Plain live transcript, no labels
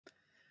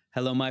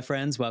Hello, my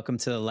friends. Welcome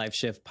to the Life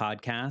Shift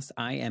podcast.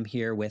 I am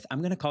here with, I'm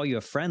going to call you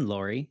a friend,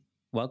 Lori.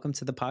 Welcome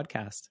to the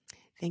podcast.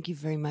 Thank you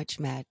very much,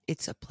 Matt.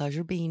 It's a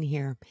pleasure being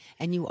here.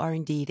 And you are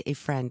indeed a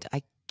friend.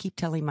 I keep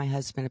telling my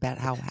husband about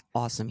how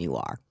awesome you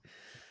are.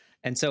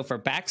 And so for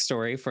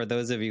backstory, for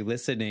those of you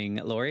listening,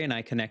 Lori and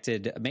I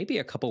connected maybe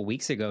a couple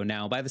weeks ago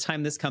now. By the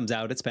time this comes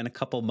out, it's been a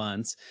couple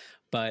months,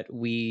 but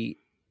we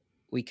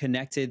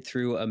connected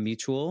through a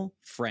mutual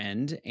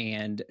friend,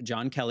 and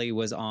John Kelly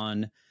was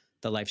on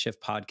the Life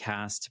Shift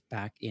podcast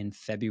back in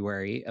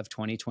February of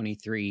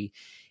 2023,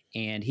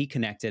 and he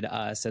connected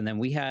us. And then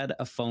we had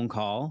a phone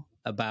call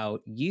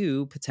about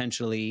you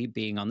potentially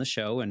being on the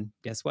show, and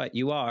guess what?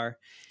 You are.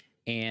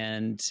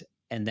 And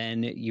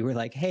then you were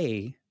like,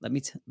 "Hey, let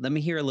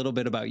me hear a little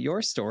bit about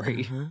your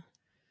story."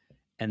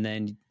 And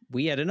then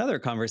we had another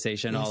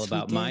conversation all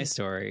about my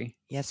story.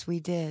 Yes, we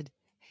did.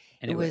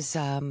 And it was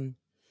a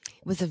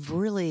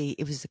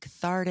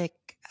cathartic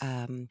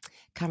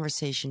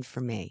conversation for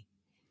me.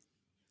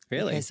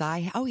 Really?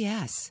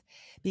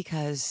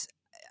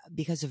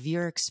 Because of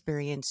your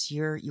experience,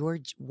 your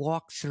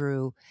walk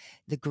through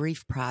the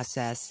grief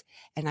process,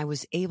 and I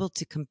was able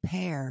to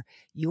compare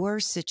your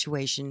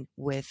situation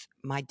with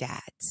my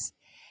dad's.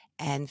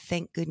 And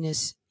thank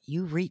goodness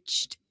you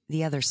reached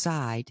the other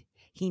side.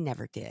 He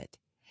never did.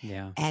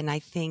 Yeah. And I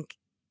think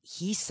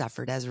he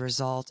suffered as a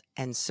result,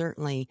 and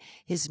certainly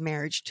his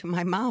marriage to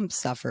my mom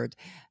suffered.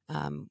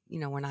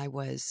 When I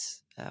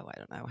was, I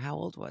don't know, how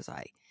old was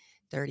I?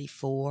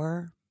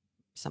 34,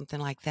 something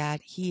like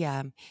that. He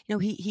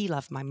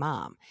loved my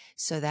mom.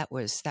 So that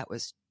was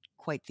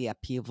quite the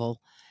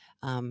upheaval.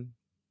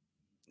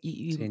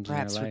 You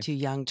perhaps were too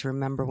young to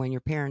remember when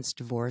your parents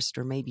divorced,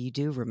 or maybe you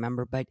do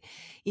remember, but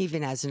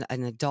even as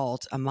an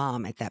adult, a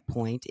mom at that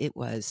point, it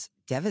was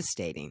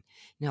devastating.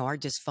 Our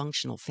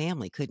dysfunctional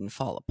family couldn't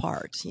fall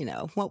apart.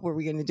 What were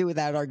we going to do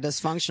without our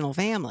dysfunctional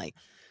family?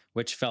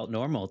 Which felt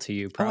normal to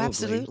you, probably. Oh,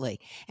 absolutely.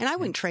 And I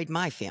wouldn't trade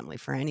my family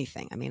for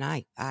anything. I mean,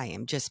 I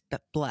am just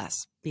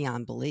blessed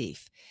beyond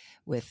belief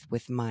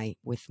with my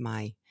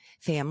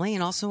family,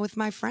 and also with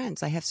my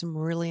friends. I have some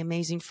really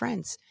amazing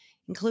friends,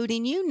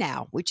 including you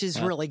now, which is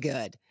really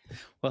good.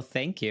 Well,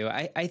 thank you.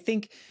 I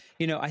think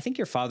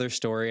your father's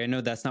story, I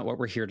know that's not what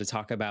we're here to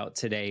talk about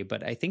today,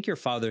 but I think your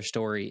father's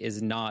story is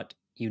not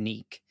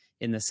unique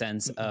in the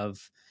sense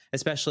of,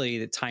 especially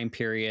the time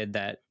period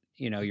that,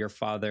 your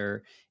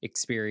father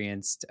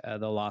experienced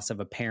the loss of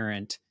a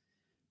parent.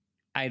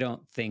 I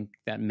don't think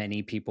that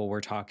many people were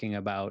talking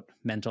about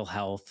mental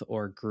health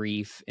or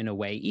grief in a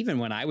way. Even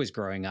when I was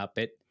growing up,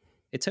 it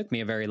took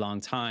me a very long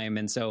time.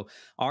 And so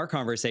our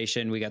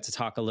conversation, we got to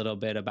talk a little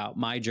bit about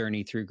my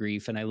journey through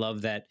grief. And I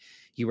love that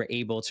you were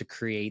able to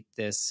create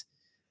this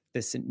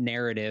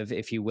narrative,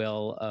 if you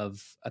will,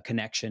 of a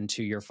connection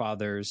to your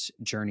father's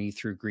journey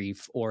through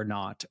grief or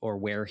not, or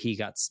where he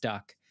got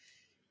stuck.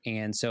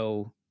 And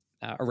so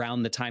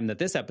around the time that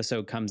this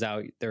episode comes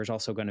out, there's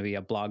also going to be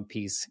a blog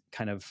piece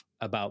kind of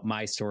about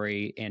my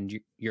story and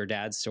your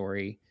dad's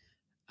story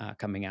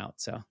coming out.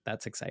 So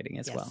that's exciting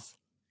as well.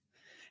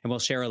 And we'll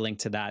share a link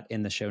to that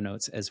in the show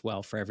notes as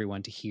well for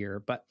everyone to hear.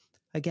 But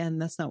again,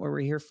 that's not what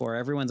we're here for.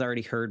 Everyone's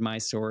already heard my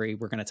story.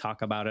 We're going to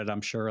talk about it, I'm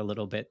sure, a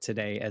little bit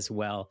today as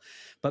well.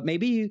 But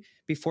maybe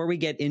before we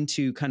get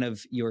into kind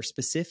of your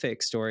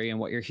specific story and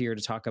what you're here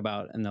to talk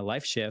about in the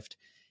Life Shift,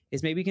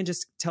 is maybe you can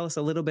just tell us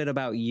a little bit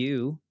about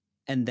you,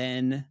 and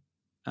then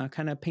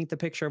kind of paint the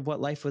picture of what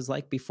life was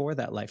like before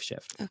that life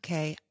shift.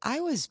 Okay. I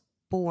was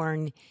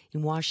born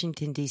in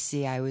Washington,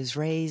 D.C. I was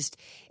raised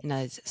in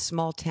a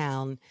small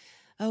town,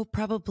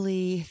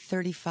 probably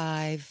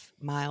 35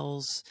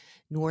 miles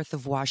north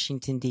of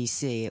Washington,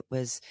 D.C.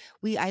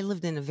 I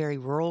lived in a very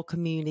rural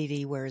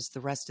community, whereas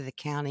the rest of the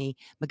county,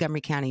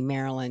 Montgomery County,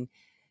 Maryland,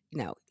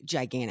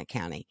 gigantic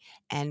county.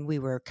 And we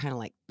were kind of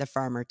like the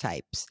farmer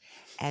types.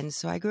 And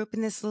so I grew up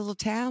in this little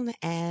town,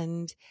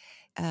 and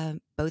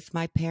both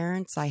my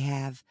parents, I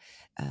have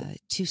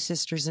 2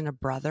 sisters and a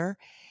brother.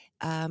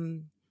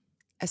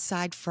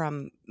 Aside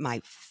from my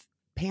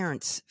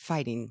parents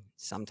fighting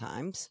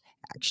sometimes,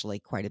 actually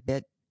quite a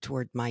bit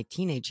toward my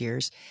teenage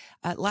years,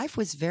 life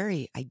was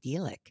very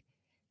idyllic.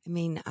 I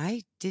mean,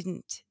 I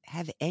didn't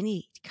have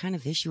any kind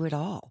of issue at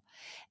all.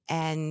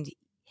 And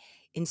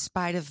in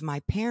spite of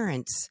my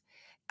parents'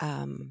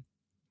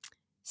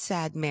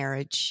 sad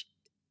marriage,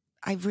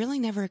 I really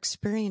never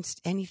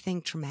experienced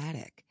anything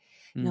traumatic.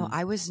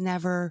 I was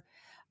never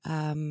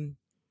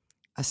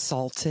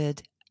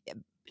assaulted.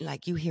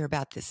 Like, you hear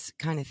about this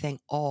kind of thing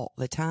all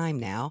the time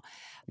now.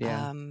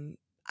 Yeah.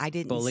 I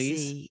didn't Bullies.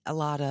 see a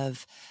lot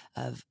of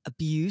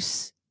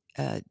abuse,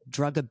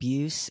 drug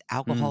abuse,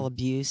 alcohol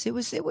abuse. It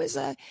was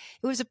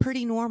a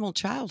pretty normal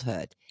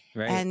childhood.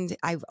 Right. And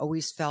I've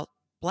always felt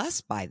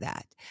blessed by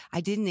that.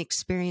 I didn't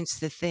experience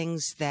the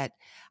things that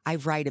I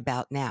write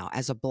about now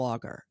as a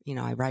blogger.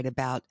 I write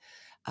about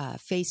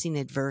facing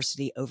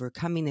adversity,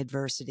 overcoming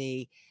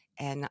adversity,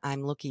 and I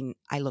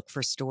look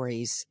for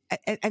stories,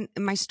 and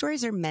my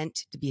stories are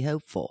meant to be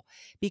hopeful,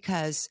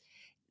 because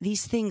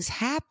these things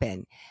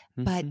happen,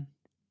 but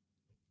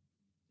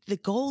the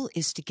goal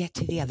is to get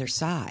to the other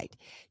side,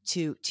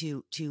 to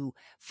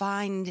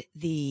find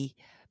the,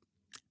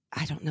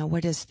 I don't know,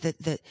 what is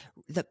the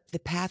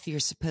path you're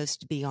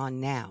supposed to be on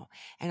now.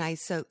 And I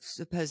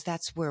suppose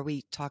that's where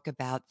we talk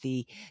about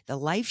the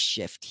life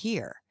shift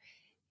here.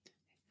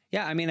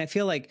 Yeah. I mean, I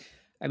feel like,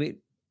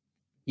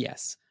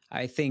 yes,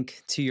 I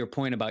think to your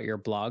point about your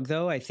blog,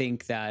 though, I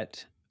think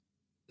that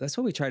that's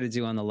what we try to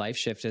do on the life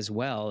shift as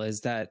well,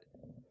 is that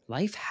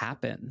life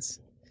happens.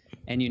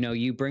 And,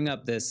 you bring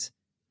up this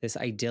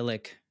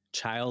idyllic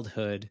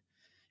childhood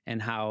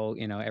and how,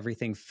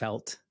 everything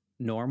felt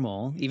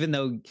normal, even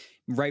though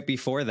right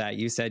before that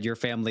you said your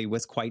family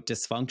was quite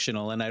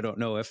dysfunctional. And I don't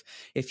know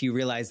if you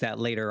realized that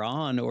later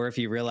on or if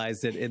you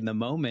realized it in the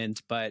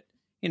moment, but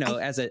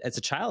as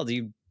a child,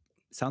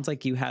 sounds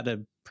like you had a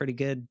pretty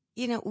good.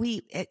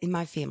 We, in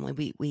my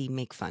family, we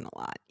make fun a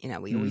lot.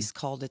 We always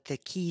called it the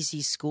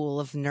Keesey school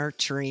of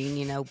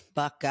nurturing,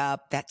 buck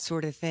up, that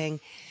sort of thing.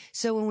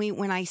 So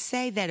when I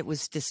say that it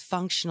was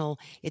dysfunctional,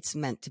 it's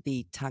meant to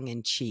be tongue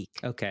in cheek.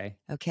 Okay.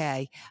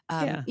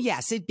 Yeah.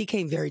 Yes, it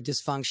became very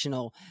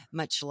dysfunctional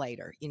much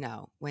later,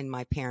 when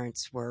my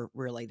parents were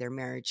really, their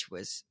marriage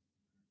was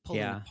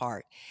pulling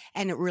apart,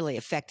 and it really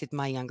affected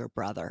my younger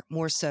brother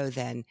more so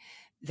than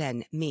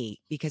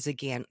me, because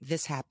again,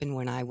 this happened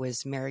when I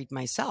was married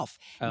myself.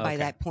 And by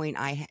that point,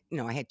 I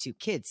had 2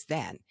 kids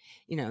then,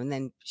 and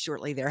then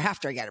shortly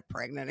thereafter, I got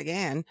pregnant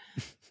again.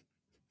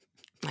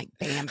 Like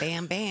bam,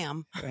 bam,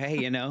 bam.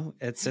 Hey,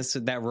 it's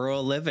just that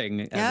rural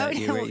living.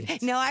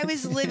 No, I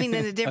was living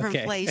in a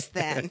different place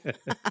then.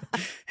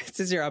 This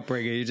is your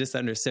upbringing. You just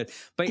understood.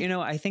 But,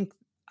 I think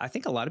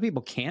a lot of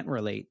people can't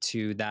relate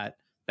to that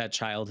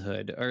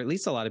childhood, or at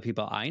least a lot of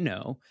people I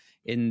know,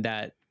 in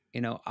that,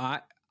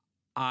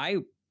 I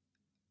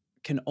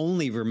can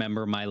only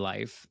remember my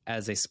life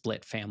as a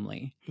split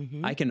family.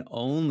 Mm-hmm. I can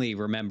only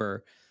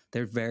remember,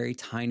 there are very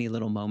tiny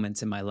little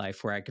moments in my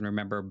life where I can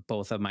remember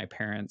both of my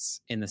parents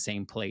in the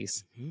same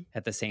place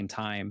at the same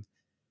time.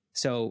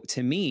 So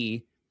to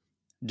me,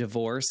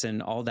 divorce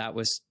and all that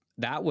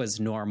was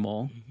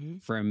normal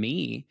for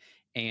me.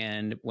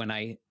 And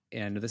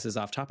and this is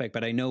off topic,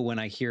 but I know when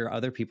I hear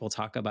other people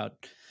talk about,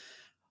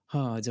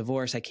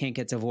 divorce, I can't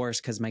get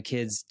divorced because my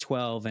kid's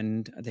 12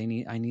 and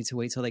I need to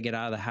wait till they get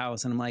out of the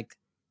house. And I'm like,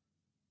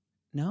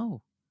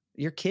 no,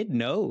 your kid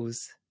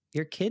knows.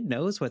 Your kid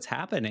knows what's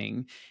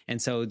happening.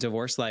 And so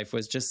divorce life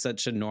was just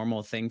such a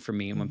normal thing for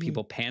me. And when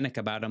people panic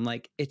about it, I'm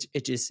like,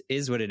 it just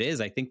is what it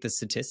is. I think the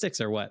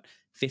statistics are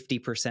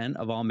 50%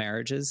 of all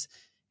marriages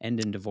end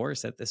in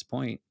divorce at this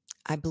point.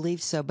 I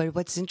believe so. But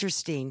what's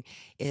interesting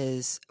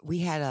is we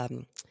had,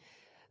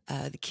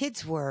 the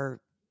kids were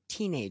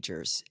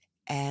teenagers,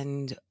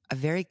 and a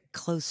very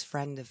close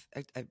friend of,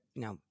 a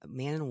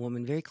man and a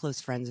woman, very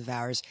close friends of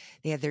ours,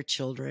 they had their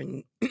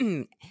children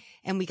and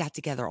we got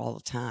together all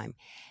the time.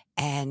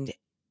 And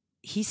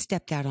he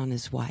stepped out on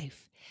his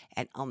wife,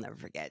 and I'll never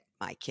forget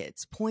my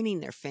kids pointing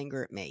their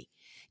finger at me.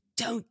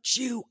 Don't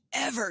you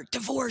ever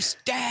divorce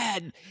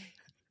Dad.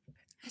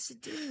 I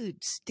said,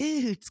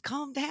 dudes,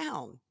 calm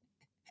down.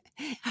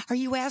 Are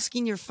you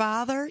asking your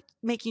father,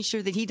 making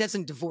sure that he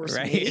doesn't divorce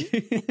me?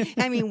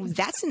 I mean,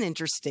 that's an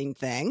interesting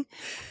thing.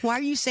 Why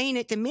are you saying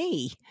it to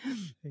me?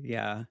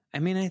 Yeah. I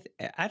mean,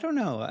 I don't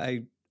know.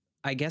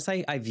 I guess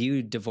I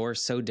view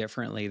divorce so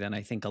differently than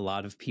I think a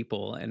lot of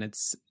people. And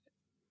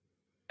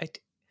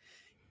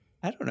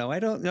I don't know. I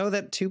don't know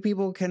that 2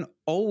 people can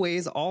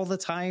always all the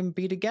time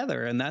be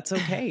together, and that's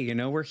okay.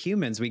 We're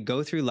humans. We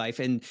go through life.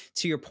 And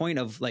to your point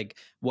of like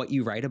what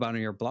you write about on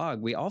your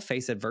blog, we all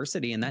face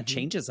adversity, and that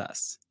changes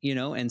us,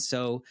 And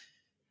so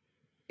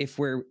if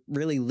we're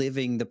really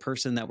living the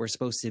person that we're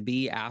supposed to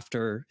be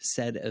after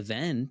said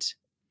event,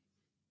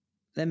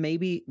 then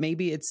maybe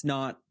it's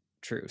not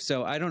true.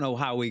 So I don't know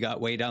how we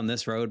got way down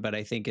this road, but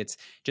I think it's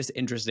just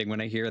interesting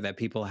when I hear that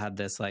people had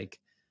this like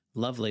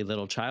lovely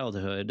little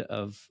childhood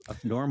of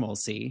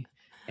normalcy.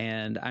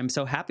 And I'm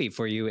so happy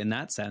for you in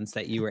that sense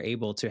that you were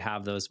able to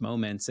have those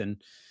moments,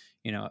 and,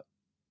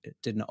 it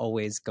didn't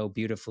always go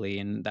beautifully.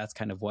 And that's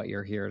kind of what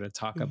you're here to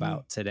talk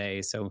about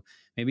today. So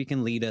maybe you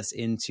can lead us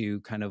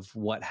into kind of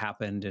what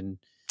happened and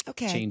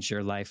changed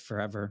your life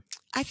forever.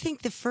 I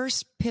think the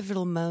first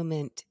pivotal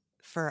moment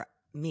for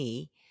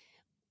me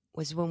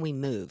was when we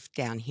moved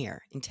down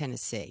here in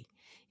Tennessee.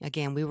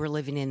 Again, we were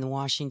living in the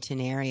Washington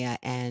area,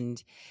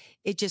 and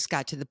it just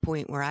got to the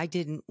point where I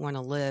didn't want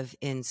to live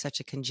in such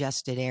a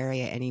congested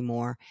area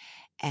anymore.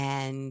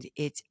 And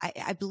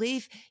I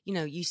believe,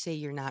 you say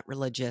you're not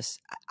religious.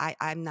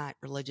 I'm not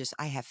religious.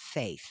 I have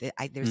faith.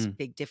 There's a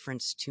big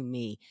difference to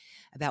me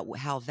about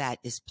how that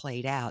is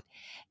played out.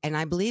 And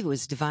I believe it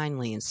was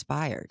divinely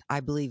inspired. I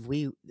believe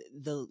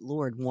the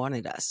Lord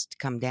wanted us to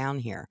come down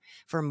here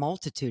for a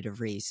multitude of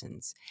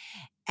reasons.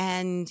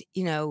 And,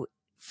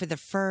 for the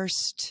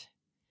first,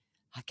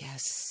 I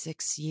guess,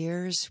 6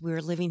 years we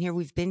were living here.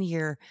 We've been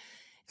here,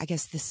 I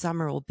guess this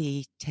summer will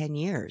be 10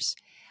 years.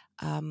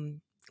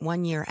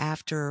 1 year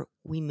after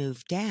we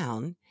moved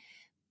down,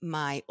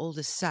 my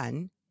oldest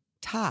son,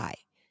 Ty,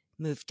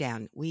 moved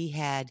down. We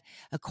had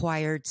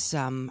acquired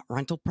some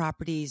rental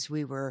properties.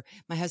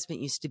 My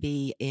husband used to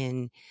be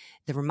in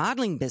the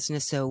remodeling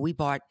business, so we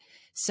bought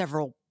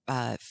several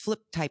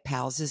flip type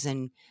houses,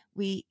 and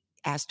we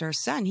asked our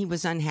son, he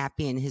was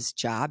unhappy in his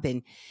job,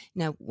 and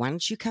why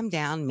don't you come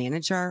down,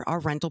 manage our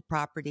rental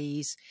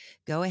properties,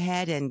 go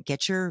ahead and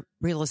get your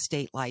real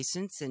estate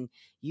license, and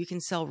you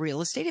can sell real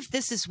estate if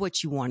this is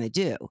what you want to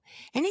do.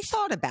 And he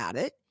thought about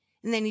it,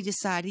 and then he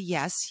decided,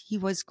 yes, he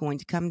was going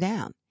to come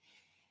down.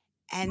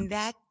 And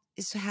that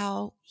is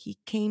how he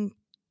came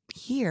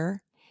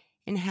here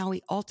and how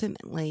he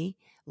ultimately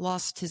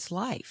lost his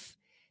life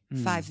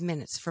 5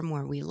 minutes from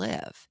where we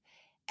live.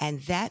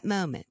 And that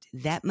moment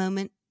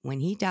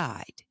when he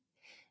died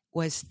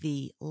was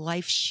the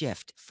life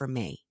shift for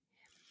me.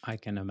 I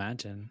can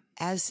imagine.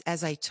 As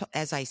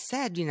I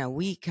said,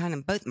 we kind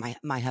of both,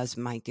 my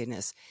husband, my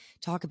goodness,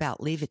 talk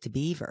about Leave It to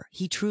Beaver.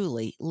 He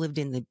truly lived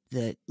in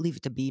the Leave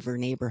It to Beaver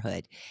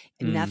neighborhood.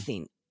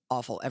 Nothing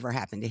awful ever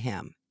happened to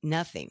him.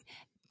 Nothing.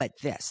 But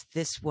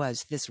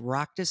this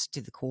rocked us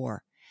to the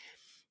core.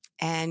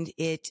 And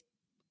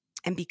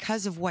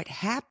because of what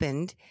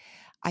happened,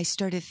 I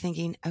started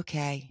thinking,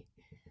 okay,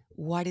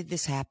 why did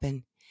this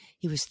happen?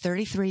 He was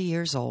 33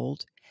 years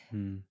old.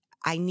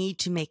 I need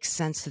to make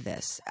sense of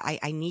this.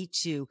 I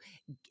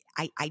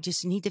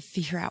just need to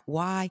figure out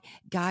why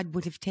God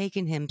would have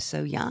taken him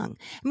so young.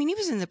 I mean, he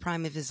was in the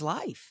prime of his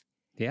life.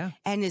 Yeah.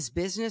 And his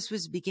business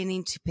was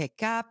beginning to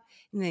pick up,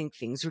 and then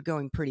things were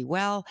going pretty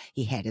well.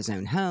 He had his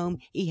own home.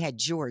 He had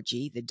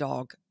Georgie, the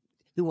dog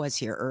who was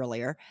here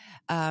earlier.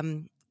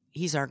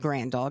 He's our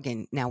grand dog,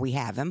 and now we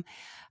have him.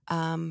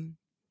 How long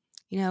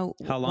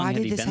why had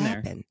did he this been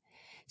happen? there?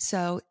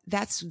 So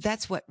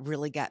that's what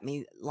really got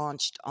me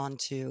launched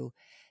onto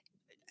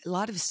a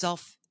lot of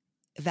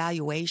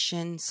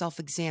self-evaluation,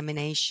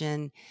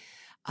 self-examination.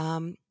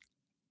 And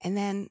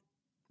then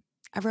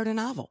I wrote a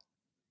novel.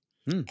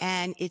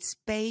 And it's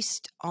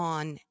based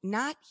on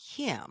not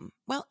him.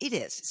 Well, it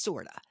is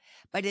sort of,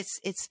 but it's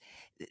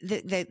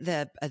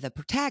the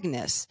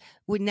protagonist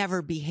would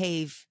never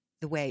behave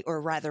the way,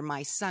 or rather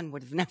my son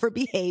would have never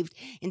behaved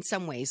in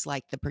some ways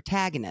like the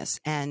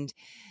protagonist. And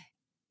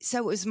so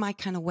it was my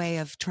kind of way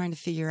of trying to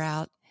figure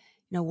out,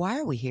 why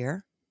are we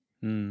here?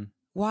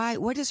 Why,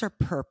 what is our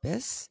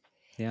purpose?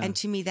 Yeah. And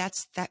to me,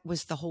 that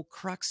was the whole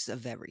crux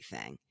of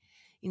everything.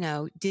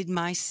 Did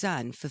my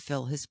son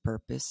fulfill his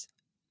purpose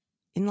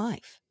in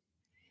life?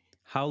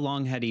 How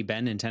long had he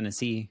been in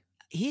Tennessee?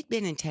 He had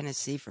been in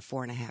Tennessee for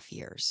 4.5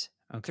 years,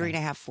 Okay.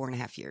 3.5,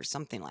 4.5 years,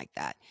 something like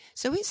that.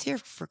 So he's here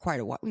for quite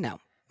a while. No,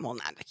 well,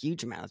 not a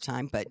huge amount of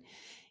time, but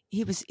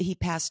he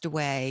passed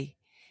away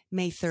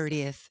May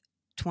 30th,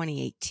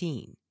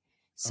 2018.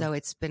 So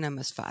it's been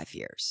almost 5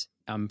 years.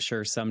 I'm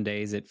sure some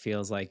days it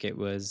feels like it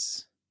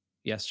was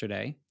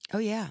yesterday. Oh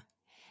yeah.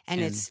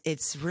 And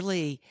it's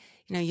really,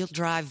 you'll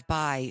drive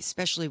by,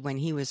 especially when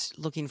he was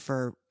looking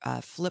for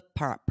flip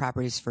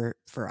properties for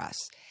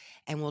us.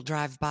 And we'll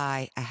drive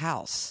by a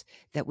house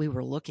that we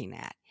were looking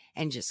at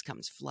and just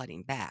comes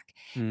flooding back.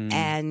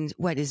 And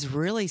what is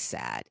really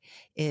sad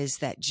is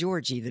that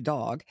Georgie, the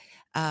dog,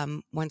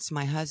 once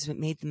my husband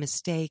made the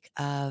mistake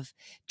of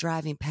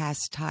driving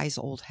past Ty's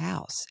old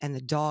house, and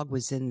the dog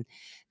was in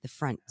the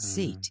front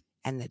seat,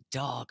 and the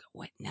dog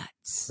went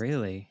nuts.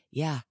 Really?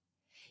 Yeah.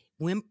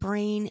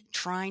 Whimpering,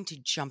 trying to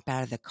jump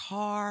out of the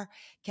car.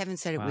 Kevin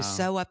said it was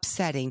so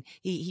upsetting.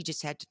 He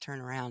just had to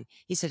turn around.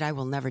 He said, I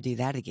will never do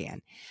that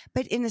again.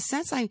 But in a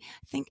sense, I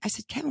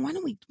said, Kevin, why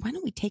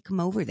don't we take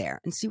him over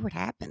there and see what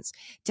happens?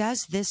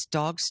 Does this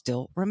dog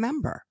still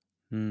remember?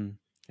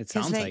 It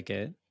sounds like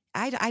it.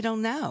 I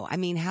don't know. I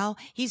mean,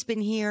 he's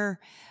been here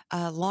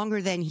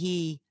longer than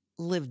he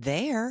lived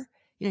there.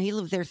 He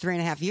lived there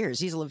 3.5 years.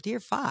 He's lived here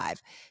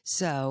 5.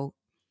 So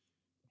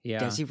yeah.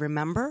 Does he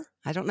remember?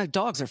 I don't know.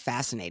 Dogs are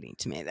fascinating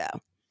to me, though.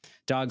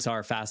 Dogs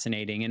are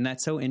fascinating. And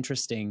that's so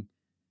interesting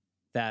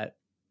that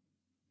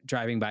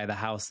driving by the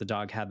house, the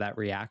dog had that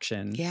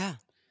reaction. Yeah.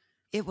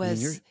 It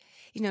was,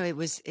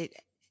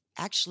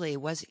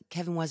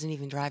 Kevin wasn't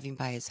even driving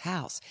by his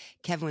house.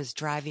 Kevin was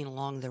driving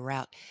along the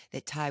route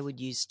that Ty would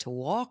use to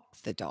walk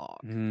the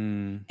dog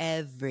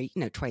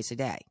twice a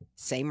day.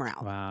 Same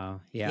route.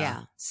 Wow. Yeah.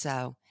 Yeah.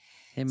 So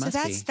be.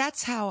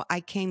 That's how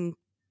I came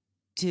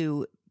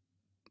to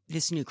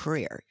this new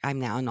career.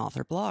 I'm now an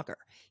author blogger.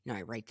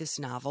 I write this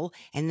novel,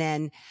 and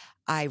then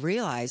I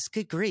realized,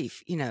 good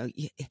grief,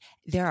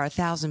 there are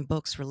 1,000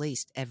 books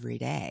released every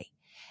day.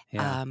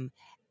 Yeah.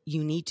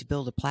 You need to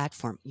build a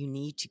platform. You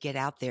need to get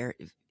out there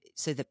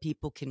so that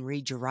people can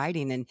read your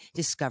writing and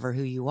discover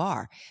who you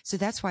are. So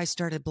that's why I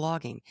started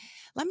blogging.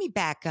 Let me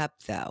back up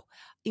though.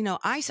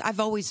 I've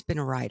always been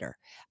a writer.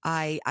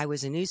 I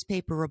was a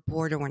newspaper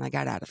reporter when I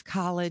got out of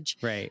college.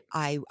 Right.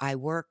 I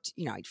worked,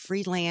 I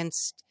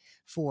freelanced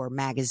for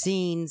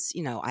magazines.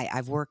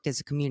 I've worked as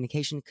a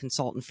communication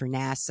consultant for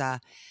NASA.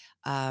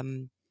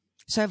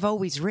 So I've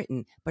always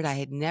written, but I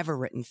had never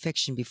written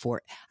fiction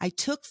before. I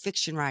took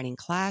fiction writing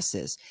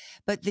classes,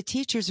 but the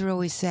teachers would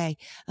always say,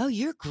 "Oh,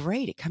 you're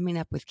great at coming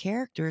up with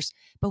characters,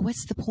 but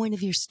what's the point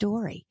of your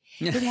story?"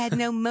 It had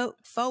no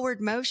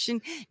forward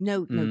motion,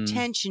 no Mm,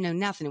 tension, no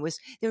nothing.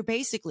 They were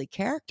basically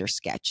character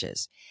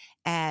sketches.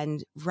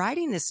 And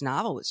writing this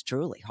novel was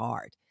truly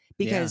hard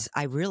yeah. because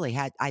I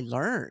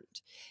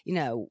learned,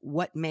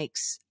 what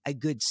makes a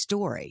good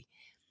story.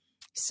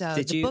 So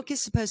Did the you book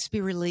is supposed to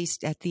be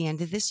released at the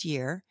end of this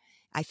year.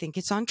 I think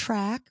it's on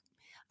track.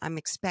 I'm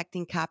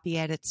expecting copy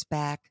edits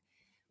back,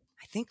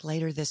 I think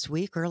later this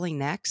week, early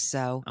next.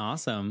 So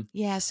awesome.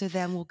 yeah, so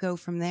then we'll go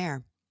from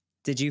there.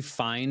 Did you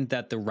find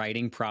that the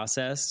writing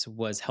process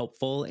was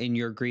helpful in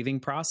your grieving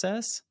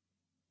process?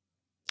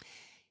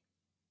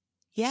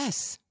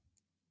 Yes,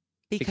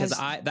 Because because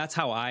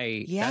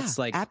yeah, that's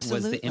like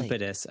was the absolutely.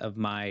 impetus of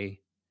my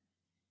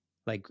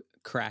like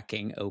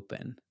cracking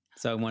open.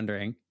 So I'm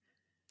wondering.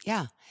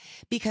 Yeah,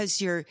 because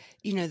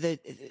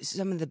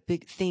some of the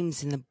big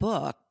themes in the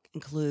book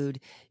include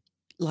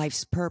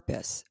life's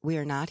purpose. We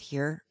are not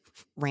here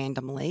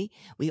randomly.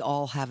 We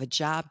all have a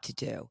job to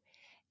do.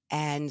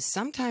 And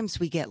sometimes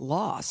we get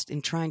lost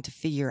in trying to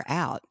figure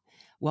out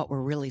what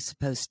we're really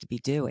supposed to be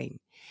doing.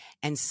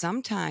 And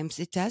sometimes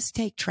it does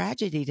take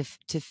tragedy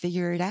to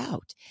figure it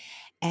out.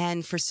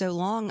 And for so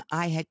long,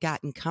 I had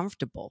gotten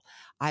comfortable.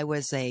 I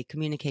was a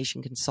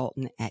communication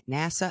consultant at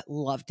NASA.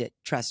 Loved it.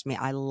 Trust me,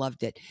 I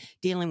loved it.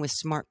 Dealing with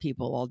smart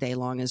people all day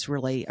long is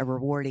really a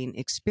rewarding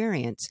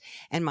experience.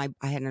 And I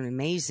had an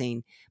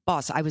amazing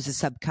boss. I was a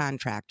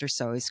subcontractor,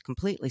 so I was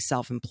completely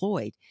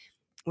self-employed,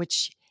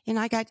 and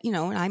I got, and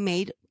I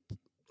made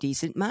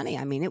decent money.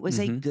 I mean, it was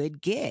a Hmm.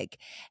 good gig.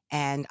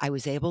 And I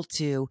was able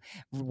to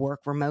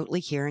work remotely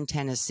here in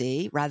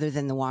Tennessee rather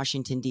than the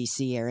Washington,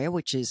 D.C. area,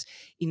 which is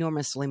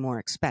enormously more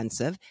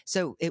expensive.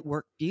 So it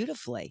worked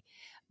beautifully.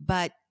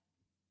 But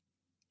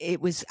it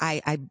was,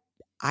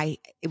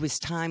 it was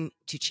time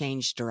to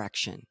change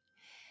direction.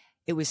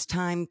 It was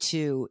time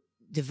to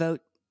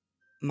devote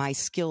my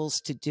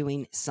skills to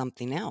doing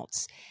something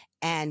else.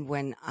 And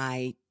when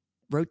I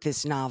wrote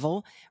this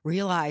novel,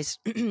 realized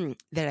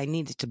that I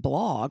needed to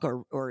blog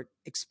or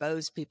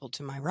expose people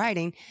to my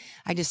writing,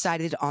 I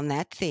decided on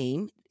that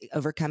theme,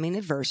 overcoming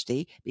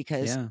adversity,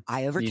 because Yeah.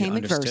 I You overcame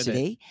understood it.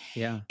 adversity.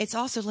 Yeah. It's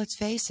also, let's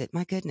face it,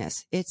 my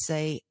goodness, it's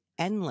a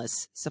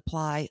endless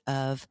supply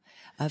of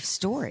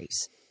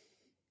stories.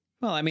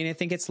 Well, I mean, I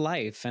think it's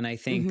life. And I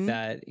think Mm-hmm.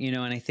 that,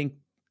 and I think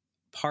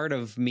part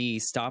of me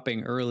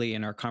stopping early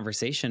in our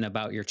conversation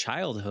about your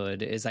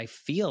childhood is I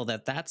feel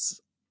that that's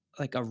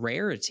like a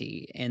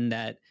rarity and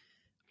that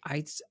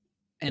I,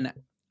 and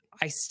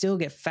I still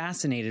get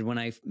fascinated when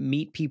I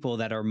meet people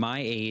that are my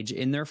age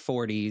in their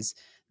 40s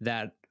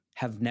that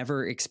have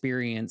never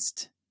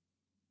experienced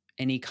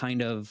any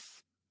kind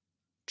of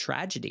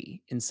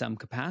tragedy in some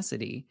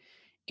capacity.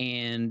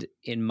 And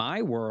in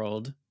my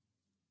world,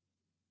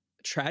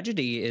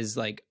 tragedy is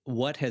like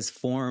what has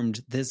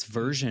formed this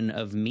version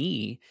of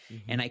me.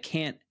 Mm-hmm. And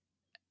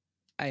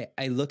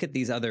I look at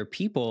these other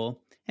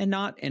people, and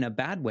not in a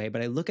bad way,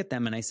 but I look at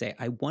them and I say,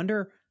 I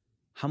wonder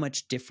how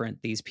much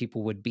different these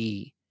people would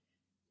be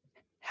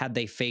had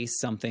they faced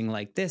something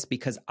like this.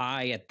 Because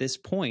I, at this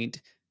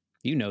point,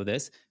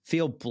 this,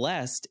 feel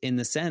blessed in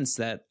the sense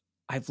that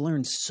I've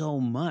learned so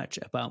much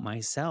about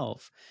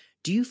myself.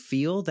 Do you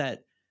feel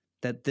that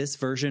this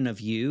version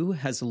of you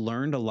has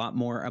learned a lot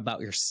more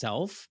about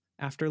yourself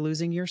after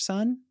losing your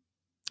son?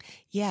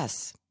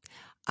 Yes.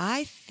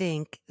 I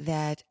think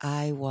that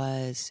I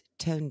was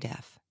tone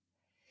deaf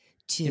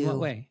In what to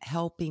way?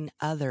 helping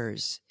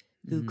others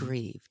who Mm,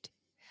 grieved.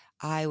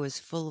 I was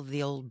full of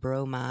the old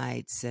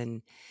bromides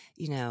and,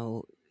 you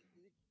know,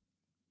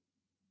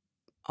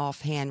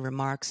 offhand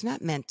remarks,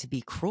 not meant to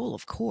be cruel,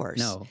 of course,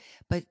 no,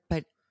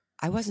 but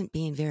I wasn't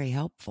being very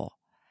helpful.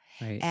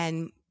 right.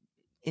 And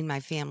in my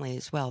family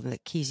as well, the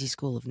Keesey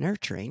School of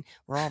Nurturing,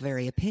 we're all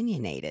very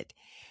opinionated.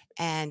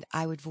 And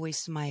I would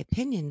voice my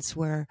opinions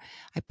where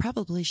I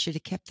probably should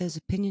have kept those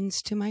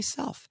opinions to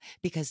myself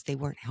because they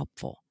weren't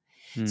helpful.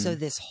 So Mm,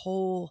 this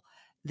whole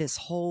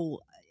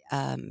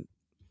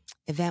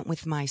event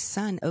with my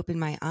son opened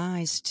my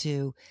eyes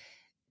to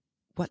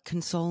what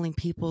consoling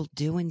people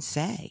do and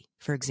say.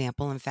 For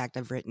example, in fact,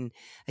 I've written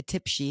a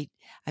tip sheet.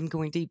 I'm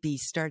going to be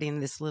starting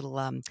this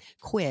little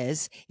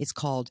quiz. It's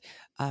called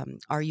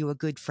 "Are You a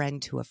Good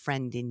Friend to a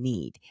Friend in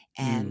Need?" mm,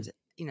 And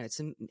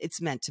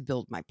it's meant to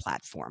build my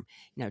platform,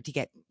 to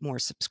get more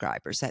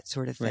subscribers, that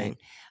sort of right.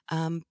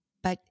 thing.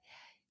 But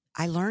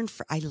I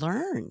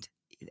learned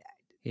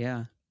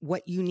Yeah.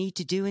 what you need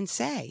to do and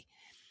say.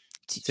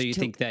 So you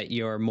think that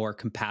you're more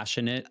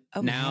compassionate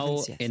Oh my now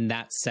heavens, yes. in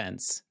that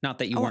sense? Not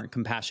that you Oh, weren't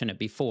compassionate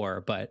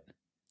before, but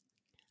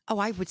oh,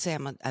 I would say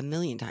I'm a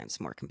million times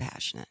more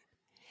compassionate.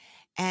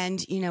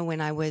 And when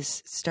I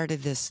was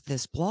started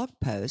this blog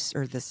post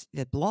or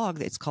the blog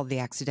that's called The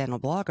Accidental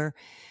Blogger,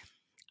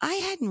 I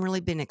hadn't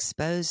really been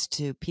exposed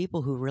to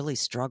people who really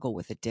struggle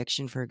with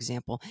addiction, for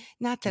example.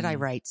 Not that I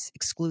mm, write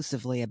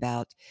exclusively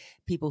about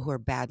people who are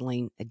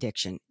battling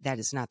addiction. That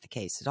is not the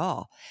case at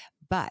all.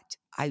 But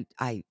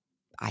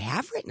I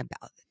have written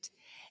about it.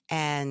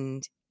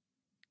 And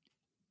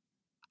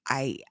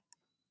I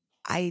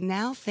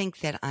now think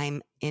that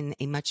I'm in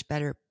a much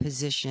better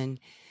position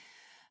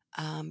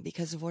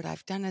because of what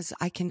I've done. Is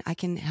I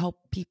can help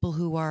people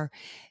who are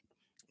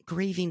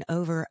grieving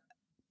over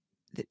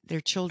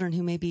their children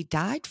who maybe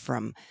died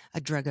from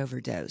a drug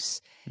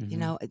overdose,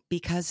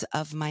 because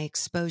of my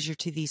exposure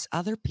to these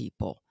other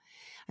people.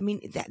 I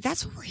mean,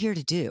 that's what we're here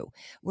to do.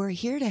 We're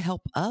here to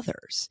help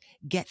others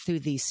get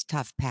through these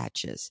tough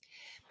patches.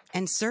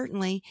 And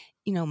certainly,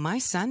 my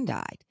son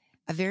died.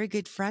 A very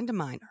good friend of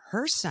mine,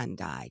 her son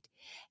died.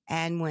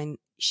 And when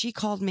she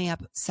called me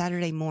up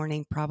Saturday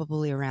morning,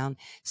 probably around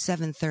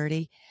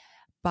 7:30,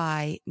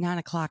 by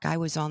 9:00, I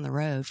was on the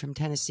road from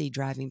Tennessee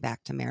driving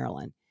back to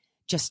Maryland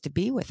just to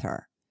be with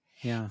her.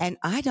 Yeah. And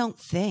I don't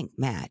think,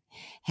 Matt,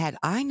 had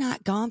I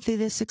not gone through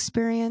this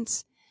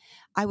experience,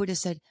 I would have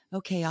said,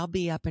 okay, I'll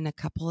be up in a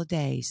couple of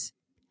days.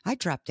 I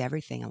dropped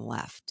everything and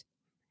left.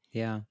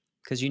 Yeah.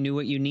 Because you knew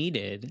what you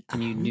needed,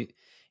 and you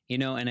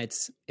knew, and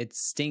it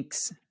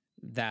stinks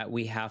that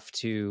we have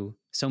to,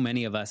 so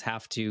many of us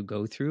have to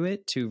go through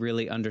it to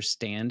really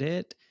understand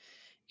it.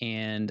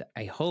 And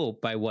I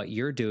hope by what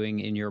you're doing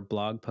in your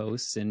blog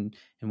posts and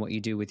what you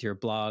do with your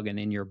blog and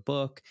in your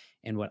book,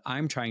 and what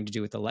I'm trying to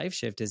do with the Life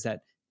Shift, is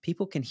that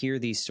people can hear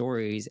these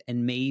stories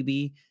and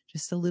maybe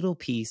just a little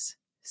piece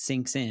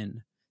sinks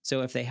in.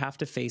 So if they have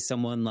to face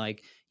someone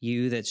like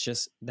you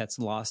that's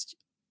lost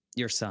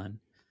your son,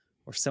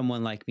 or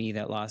someone like me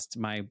that lost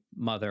my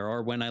mother,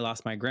 or when I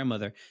lost my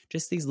grandmother,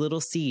 just these little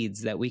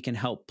seeds that we can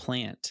help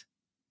plant.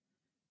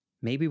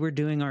 Maybe we're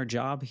doing our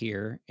job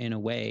here in a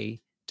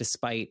way,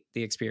 despite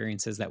the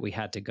experiences that we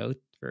had to go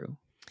through.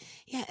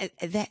 Yeah,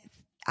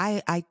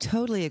 I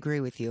totally agree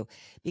with you,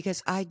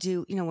 because I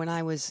do, when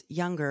I was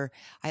younger,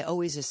 I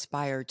always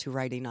aspired to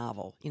write a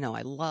novel.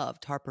 I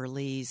loved Harper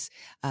Lee's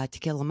To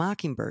Kill a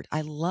Mockingbird.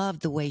 I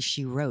loved the way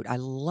she wrote. I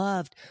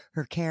loved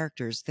her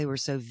characters. They were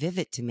so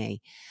vivid to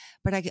me,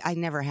 but I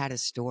never had a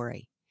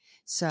story.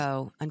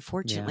 So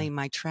unfortunately,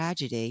 my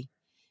tragedy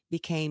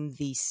became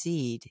the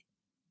seed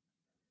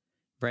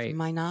for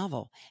my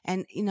novel.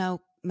 And,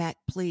 Matt,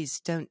 please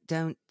don't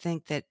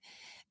think that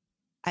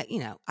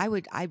I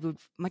would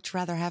much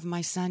rather have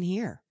my son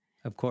here.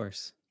 Of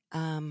course.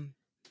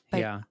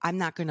 But I'm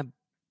not going to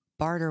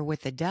barter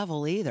with the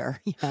devil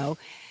either.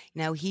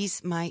 Now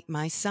he's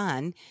my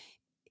son.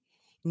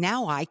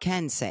 Now I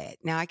can say it.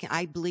 Now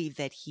I believe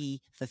that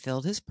he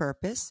fulfilled his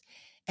purpose,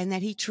 and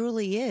that he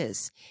truly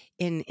is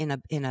in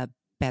a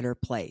better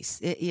place.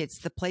 It's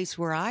the place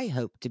where I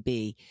hope to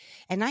be.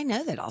 And I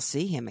know that I'll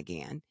see him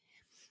again.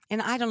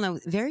 And I don't know,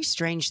 very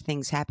strange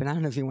things happen. I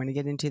don't know if you want to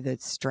get into the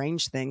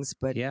strange things,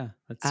 but yeah,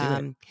 let's do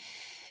it.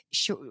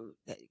 Sure.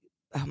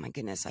 Oh my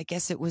goodness. I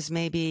guess it was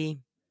maybe,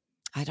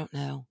 I don't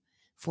know,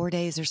 4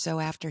 days or so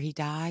after he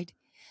died,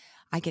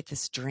 I get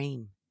this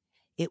dream.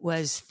 It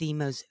was the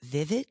most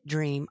vivid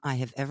dream I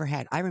have ever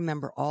had. I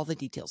remember all the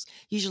details.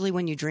 Usually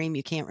when you dream,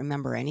 you can't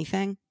remember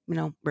anything,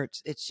 where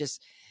it's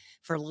just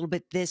for a little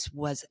bit. This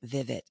was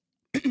vivid.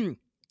 And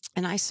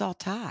I saw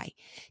Ty.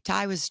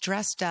 Ty was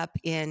dressed up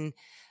in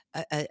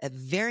a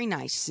very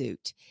nice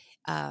suit.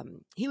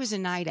 He was a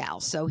night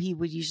owl, so he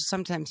would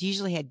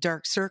usually had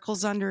dark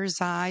circles under his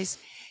eyes.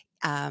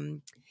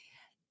 And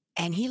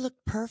he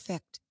looked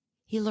perfect.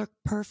 He looked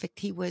perfect.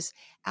 He was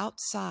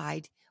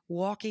outside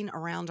walking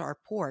around our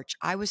porch.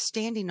 I was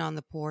standing on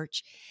the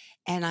porch,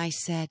 and I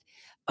said,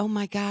 "Oh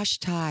my gosh,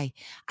 Ty,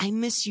 I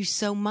miss you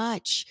so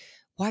much.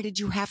 Why did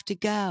you have to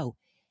go?"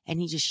 And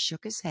he just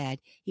shook his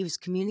head. He was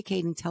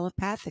communicating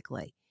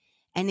telepathically.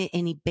 And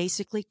he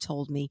basically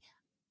told me,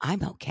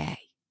 "I'm okay.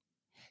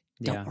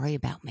 Don't worry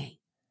about me."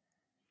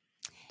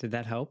 Did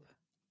that help?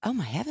 Oh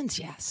my heavens,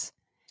 yes.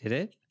 Did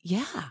it?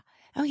 Yeah.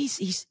 Oh,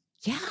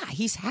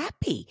 he's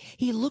happy.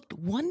 He looked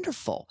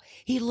wonderful.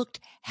 He looked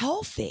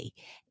healthy,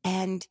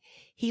 and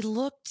he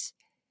looked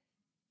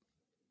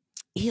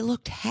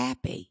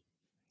happy.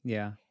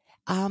 Yeah.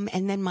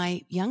 And then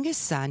my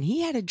youngest son,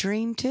 he had a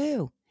dream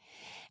too.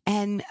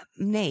 And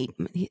Nate,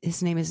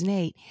 his name is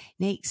Nate.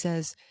 Nate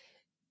says,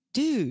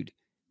 "Dude,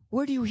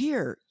 what do you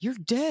hear? You're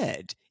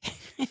dead."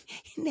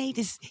 Nate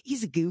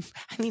he's a goof.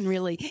 I mean,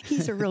 really,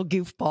 he's a real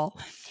goofball.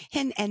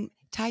 And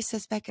Ty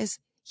says back,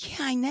 "Yeah,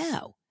 I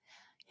know.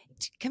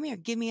 Come here,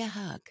 give me a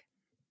hug."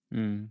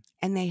 And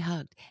they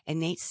hugged.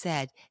 And Nate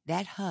said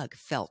that hug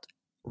felt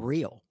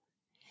real.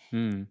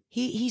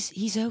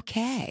 He's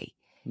okay.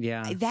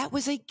 Yeah. That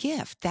was a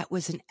gift. That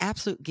was an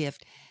absolute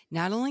gift,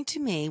 not only to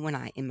me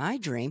in my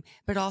dream,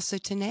 but also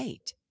to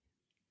Nate.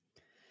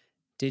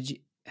 Did you,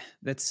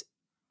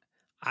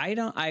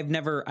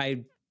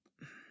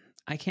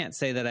 I can't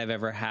say that I've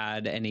ever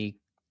had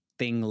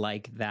anything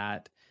like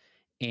that.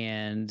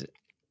 And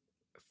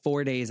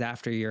 4 days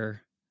after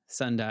your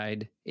son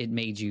died, it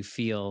made you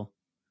feel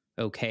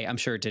okay. I'm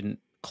sure it didn't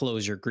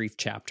close your grief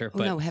chapter,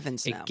 but no,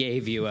 heavens, it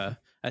gave you a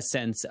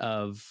sense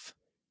of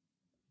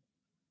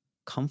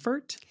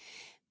comfort.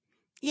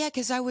 Yeah,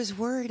 because I was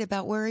worried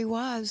about where he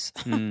was.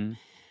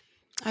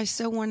 I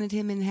so wanted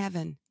him in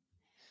heaven.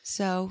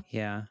 So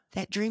Yeah.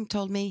 that dream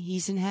told me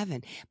he's in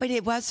heaven. But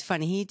it was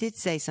funny. He did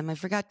say something. I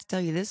forgot to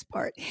tell you this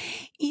part.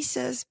 He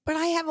says, but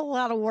I have a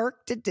lot of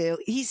work to do.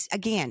 He's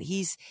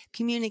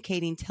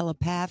communicating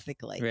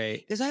telepathically. Right.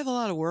 Because I have a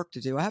lot of work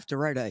to do. I have to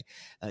write a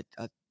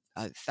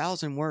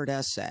 1,000-word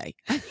essay.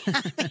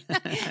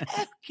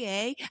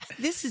 Okay,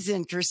 this is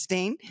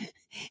interesting.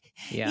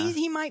 Yeah.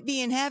 He might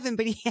be in heaven,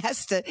 but he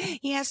has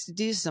to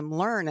do some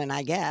learning,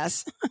 I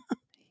guess.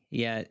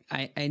 Yeah,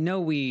 I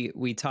know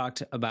we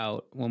talked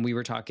about, when we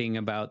were talking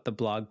about the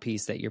blog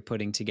piece that you're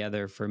putting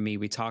together for me,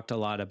 we talked a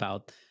lot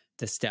about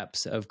the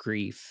steps of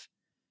grief.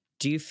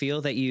 Do you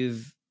feel that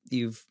you've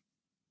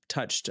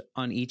touched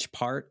on each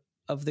part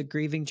of the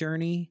grieving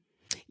journey?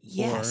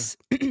 Yes.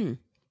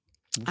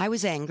 I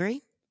was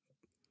angry.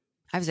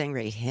 I was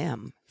angry at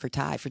him for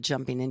Ty for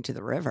jumping into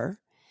the river.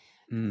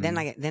 Then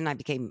I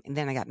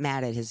got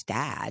mad at his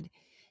dad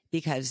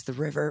because the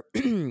river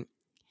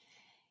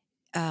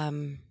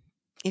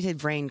it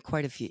had rained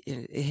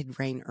it had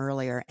rained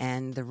earlier,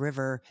 and the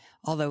river,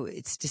 although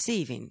it's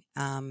deceiving,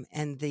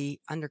 and the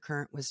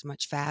undercurrent was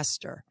much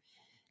faster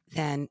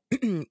than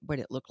what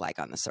it looked like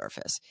on the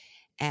surface.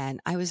 And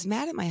I was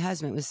mad at my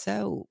husband. It was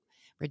so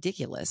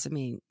ridiculous. I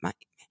mean,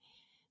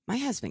 my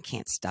husband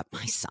can't stop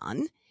my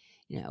son.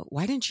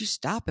 Why didn't you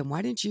stop him?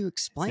 Why didn't you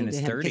explain to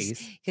him?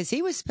 Because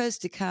he was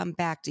supposed to come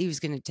back. He was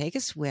going to take a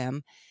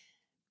swim,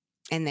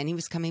 and then he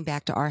was coming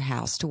back to our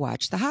house to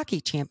watch the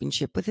hockey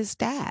championship with his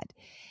dad.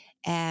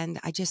 And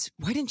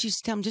why didn't you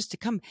tell him just to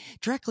come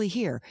directly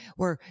here?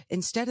 Or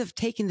instead of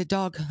taking the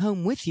dog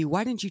home with you,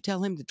 why didn't you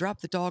tell him to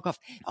drop the dog off?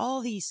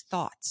 All these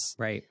thoughts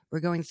were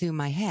going through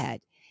my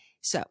head.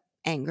 So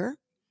anger,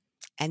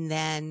 and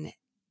then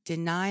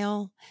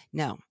denial.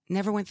 No,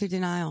 never went through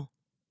denial.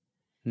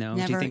 No.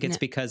 Do you think it's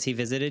because he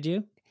visited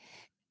you?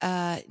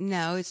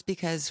 No, it's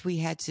because we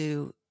had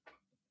to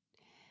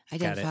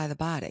identify the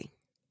body.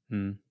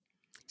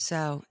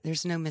 So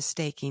there's no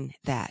mistaking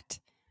that.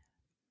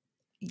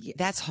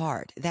 That's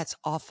hard. That's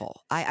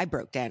awful. I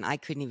broke down. I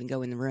couldn't even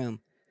go in the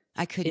room.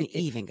 I couldn't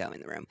even go in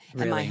the room.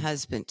 Really? And my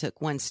husband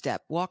took one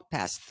step, walked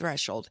past the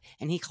threshold,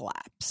 and he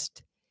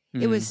collapsed.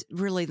 It was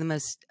really the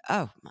most,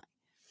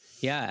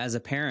 Yeah, as a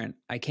parent,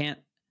 I can't,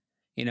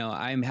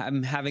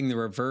 I'm having the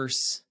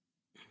reverse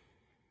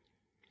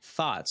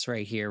thoughts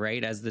right here,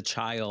 right? As the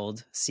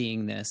child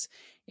seeing this,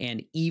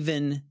 and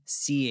even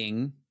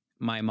seeing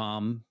my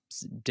mom's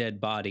dead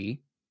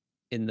body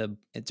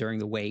during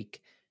the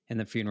wake and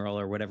the funeral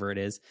or whatever it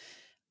is,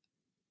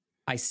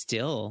 I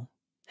still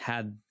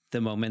had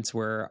the moments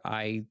where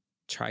I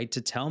tried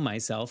to tell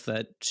myself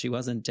that she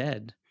wasn't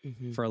dead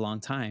for a long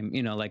time.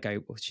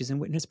 She's in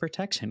witness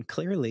protection.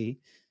 Clearly,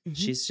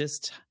 she's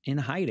just in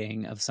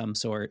hiding of some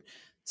sort.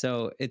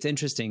 So it's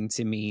interesting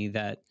to me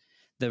that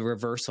the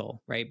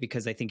reversal, right?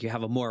 Because I think you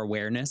have a more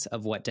awareness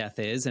of what death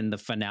is and the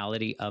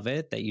finality of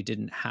it, that you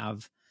didn't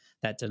have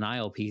that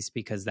denial piece,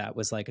 because that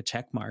was like a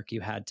check mark.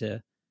 You had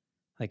to,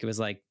 it was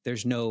like,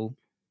 there's no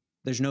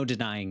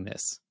denying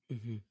this.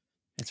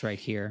 It's right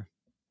here.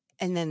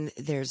 And then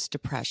there's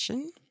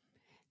depression.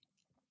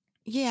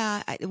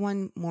 Yeah.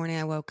 One morning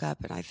I woke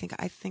up and I think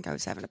I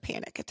was having a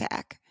panic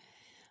attack.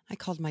 I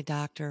called my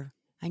doctor.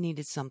 I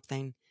needed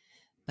something,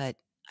 but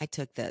I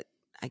took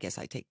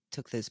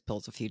took those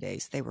pills a few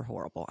days. They were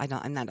horrible.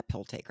 I'm not a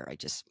pill taker. I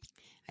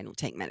don't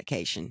take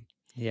medication.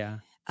 Yeah.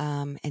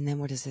 And then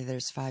what is it?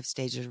 There's 5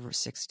 stages or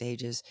 6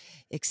 stages.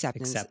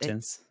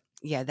 Acceptance.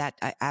 That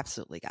I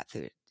absolutely got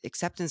through it.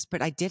 Acceptance,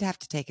 but I did have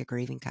to take a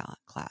grieving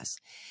class.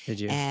 Did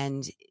you?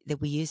 And that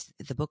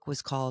the book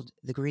was called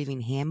The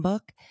Grieving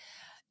Handbook.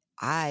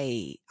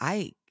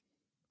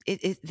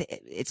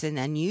 It's an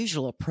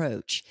unusual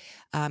approach.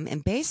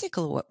 And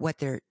basically what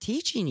they're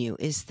teaching you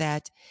is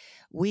that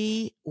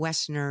we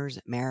Westerners,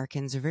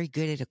 Americans, are very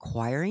good at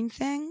acquiring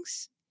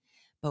things,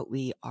 but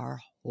we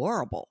are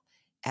horrible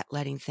at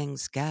letting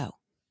things go.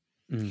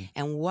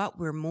 And what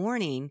we're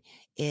mourning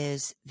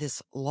is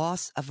this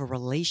loss of a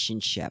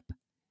relationship.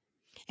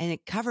 And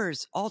it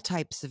covers all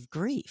types of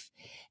grief.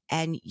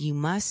 And you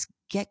must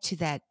get to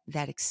that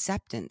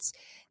acceptance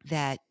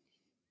that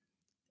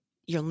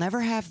you'll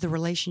never have the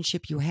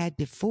relationship you had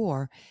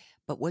before,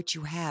 but what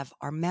you have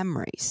are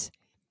memories.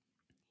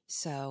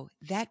 So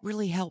that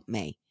really helped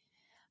me.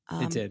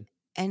 It did.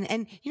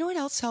 And you know what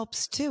else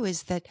helps too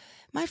is that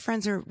my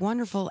friends are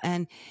wonderful,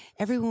 and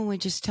everyone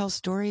would just tell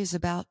stories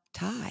about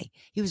Ty.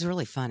 He was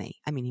really funny.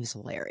 I mean, he was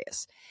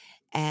hilarious.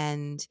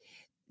 And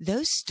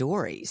those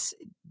stories,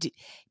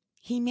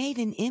 he made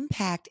an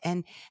impact.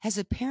 And as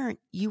a parent,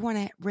 you want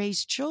to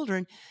raise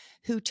children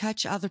who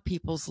touch other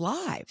people's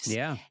lives.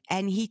 Yeah.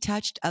 And he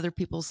touched other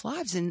people's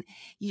lives. And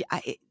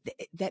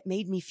that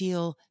made me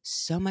feel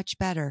so much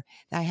better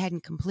that I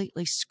hadn't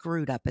completely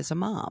screwed up as a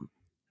mom.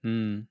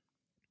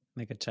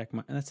 Make a check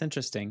mark. That's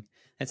interesting.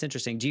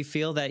 Do you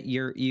feel that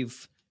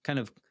you've kind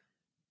of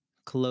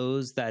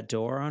closed that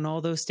door on all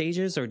those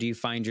stages, or do you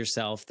find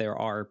yourself there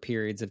are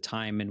periods of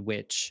time in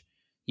which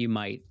you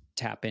might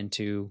tap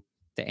into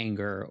the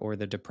anger or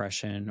the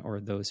depression or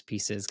those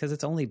pieces, because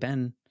it's only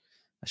been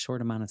a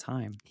short amount of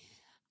time?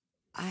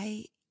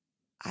 I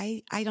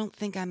I don't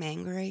think I'm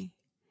angry.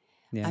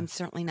 Yeah. I'm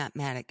certainly not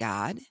mad at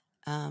God.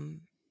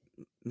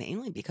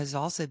 Mainly because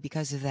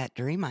of that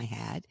dream I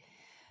had.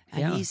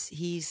 Yeah.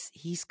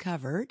 He's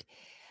covered.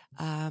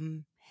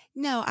 Um,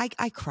 no,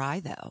 I cry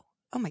though.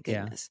 Oh my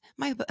Yeah. goodness.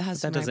 My But that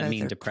husband and I doesn't both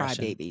mean are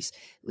depression. crybabies.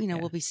 You know,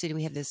 Yeah. we'll be sitting,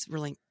 we have this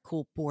really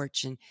cool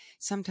porch, and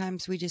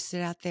sometimes we just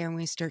sit out there and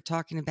we start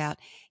talking about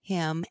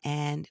him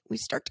and we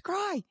start to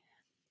cry.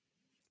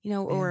 You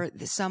know, Yeah. or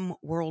some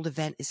world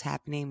event is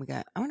happening. We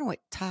go, I wonder what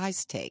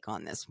Ty's take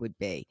on this would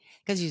be,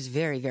 because he's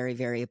very, very,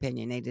 very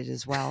opinionated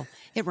as well.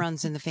 It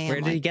runs in the Where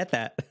did he family. get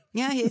that?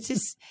 Yeah, it's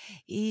just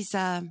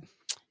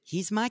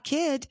he's my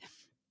kid.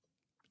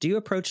 Do you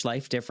approach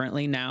life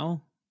differently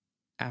now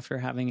after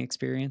having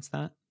experienced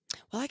that?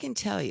 Well, I can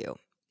tell you,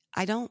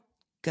 I don't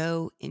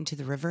go into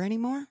the river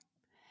anymore.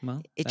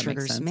 Well, It that makes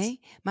triggers sense.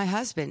 me. My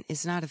husband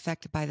is not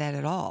affected by that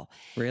at all.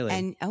 Really?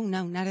 And oh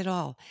no, not at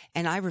all.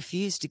 And I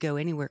refuse to go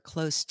anywhere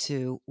close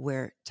to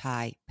where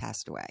Ty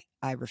passed away.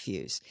 I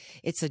refuse.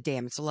 It's a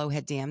dam. It's a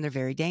low-head dam. They're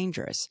very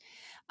dangerous.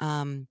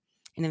 And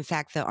in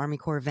fact, the Army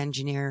Corps of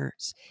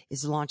Engineers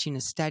is launching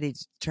a study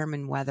to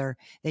determine whether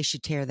they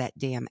should tear that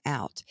dam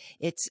out.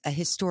 It's a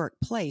historic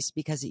place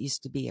because it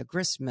used to be a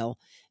grist mill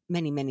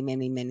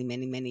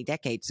many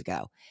decades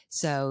ago.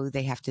 So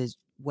they have to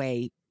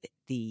weigh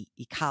the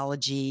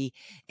ecology.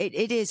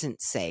 It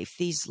isn't safe.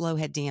 These low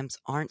head dams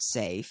aren't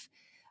safe.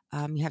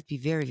 You have to be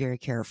very, very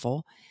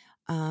careful.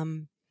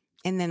 And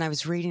then I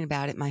was reading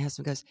about it. My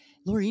husband goes,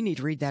 Laura, you need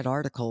to read that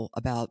article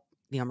about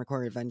the Army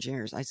Corps of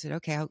Engineers. I said,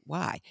 okay,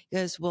 why? He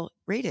goes, well,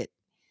 read it.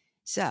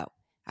 So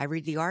I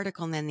read the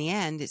article, and then in the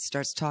end, it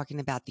starts talking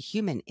about the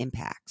human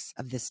impacts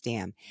of this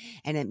dam.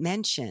 And it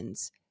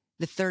mentions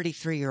the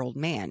 33-year-old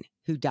man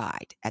who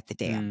died at the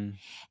dam.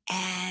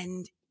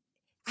 And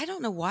I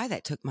don't know why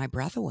that took my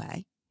breath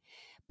away,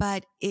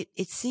 but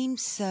it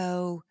seems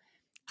so.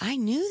 I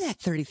knew that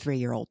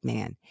 33-year-old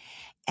man.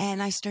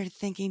 And I started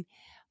thinking,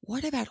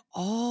 what about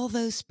all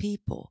those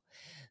people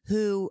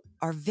who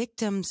are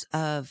victims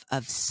of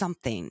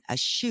something, a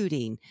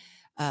shooting,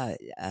 a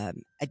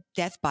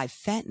death by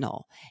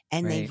fentanyl,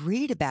 and they Right.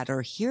 read about it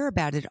or hear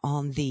about it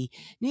on the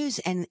news,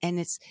 and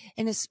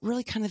it's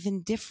really kind of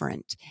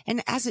indifferent,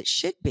 and as it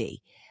should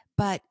be.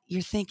 But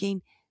you're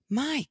thinking,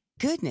 my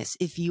goodness,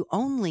 if you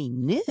only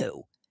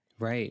knew.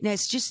 Right. Now,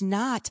 it's just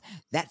not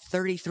that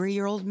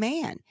 33-year-old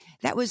man.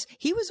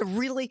 He was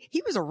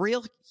a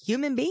real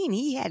human being.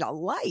 He had a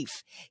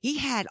life. He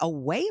had a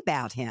way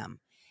about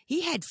him.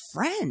 He had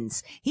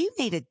friends. He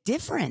made a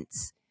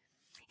difference.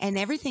 And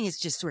everything is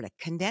just sort of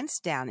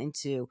condensed down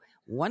into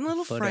one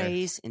little Footer.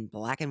 phrase in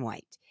black and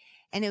white.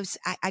 And it was,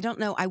 I don't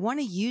know. I want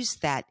to use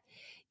that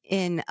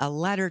in a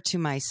letter to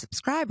my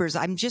subscribers.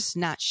 I'm just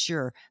not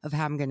sure of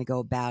how I'm going to go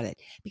about it,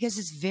 because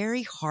it's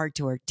very hard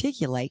to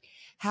articulate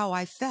how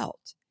I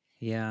felt.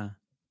 Yeah.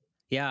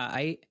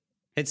 Yeah.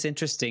 It's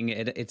interesting.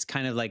 It's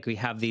kind of like we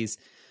have these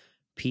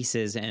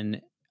pieces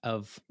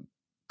of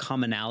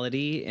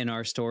commonality in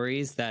our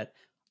stories that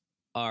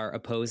are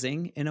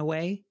opposing in a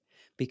way,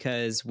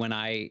 because when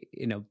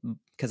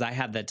because I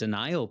had that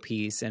denial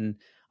piece, and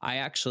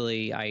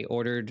I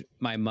ordered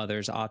my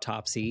mother's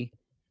autopsy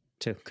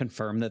to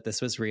confirm that this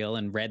was real,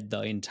 and read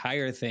the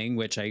entire thing,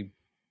 which I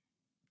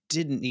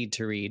didn't need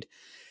to read.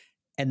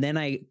 And then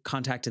I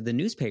contacted the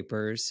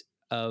newspapers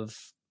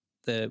because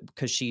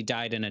she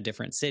died in a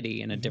different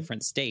city, in a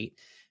different state.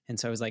 And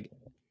so I was like,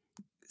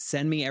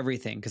 send me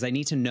everything, because I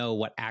need to know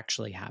what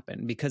actually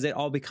happened, because it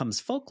all becomes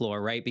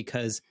folklore, right?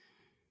 Because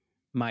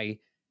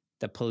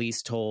the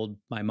police told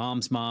my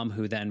mom's mom,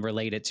 who then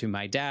related to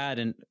my dad,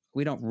 and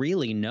we don't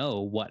really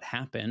know what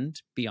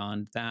happened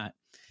beyond that.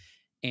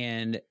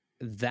 And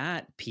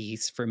that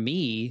piece for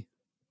me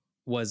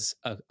was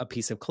a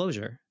piece of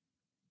closure.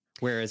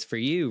 Whereas for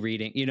you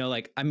reading,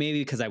 like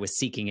maybe because I was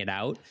seeking it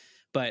out,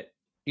 but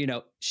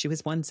she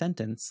was one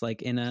sentence,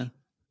 like in a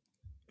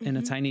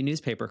tiny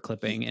newspaper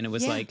clipping, and it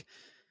was like,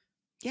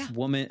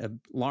 a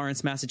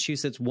Lawrence,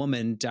 Massachusetts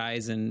woman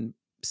dies in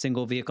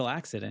single vehicle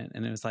accident,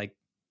 and it was like,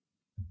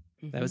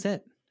 that was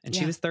it. And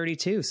she was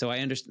 32, so I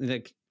understand,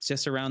 like,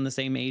 just around the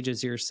same age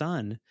as your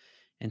son,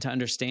 and to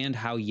understand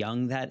how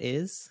young that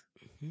is,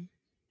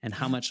 and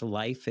how much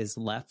life is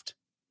left.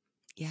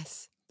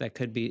 Yes, that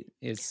could be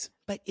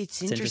But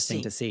it's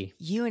interesting to see.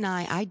 You and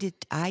I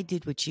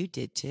did what you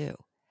did too.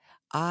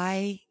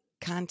 I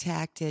went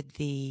to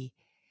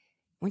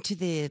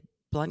the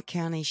Blount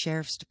County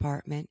Sheriff's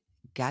Department,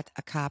 got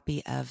a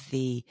copy of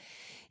the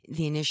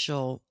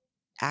initial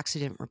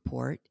accident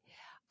report.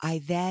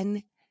 I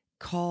then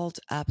called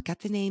up,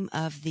 got the name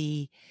of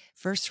the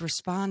first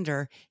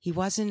responder. He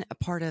wasn't a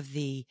part of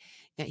he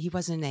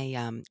wasn't a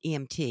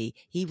EMT.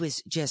 He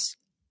was just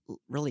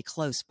really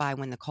close by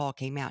when the call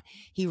came out.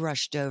 He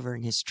rushed over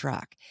in his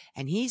truck,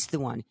 and he's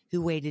the one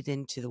who waded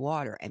into the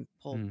water and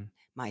pulled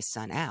my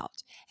son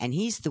out. And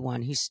he's the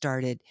one who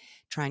started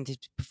trying to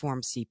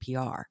perform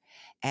CPR.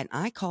 And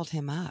I called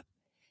him up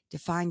to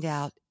find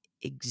out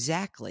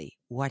exactly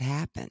what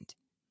happened.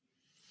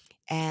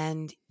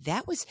 And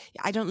that was,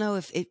 I don't know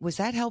if it was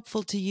that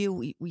helpful to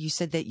you. You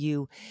said that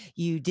you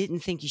didn't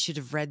think you should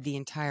have read the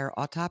entire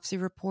autopsy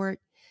report,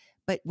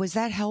 but was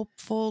that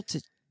helpful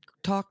to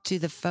talk to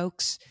the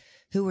folks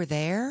who were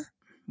there?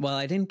 Well,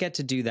 I didn't get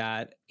to do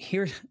that.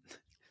 Here,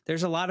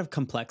 there's a lot of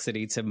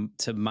complexity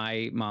to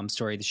my mom's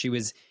story. She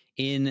was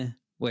in,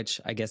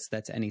 which I guess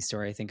that's any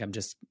story. I think I'm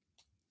just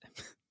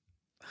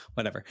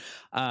whatever.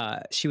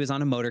 She was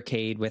on a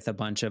motorcade with a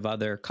bunch of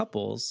other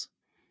couples.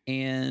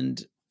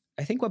 And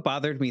I think what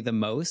bothered me the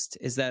most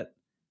is that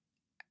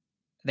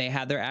they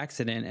had their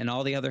accident and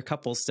all the other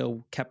couples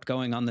still kept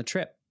going on the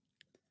trip.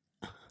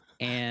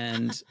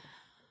 And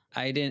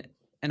I didn't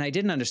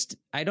understand.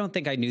 I don't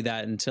think I knew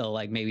that until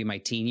like maybe my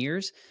teen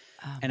years.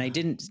 And I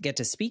didn't get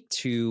to speak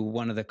to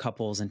one of the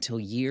couples until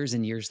years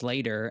and years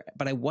later,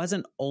 but I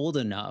wasn't old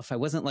enough. I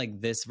wasn't like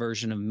this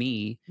version of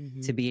me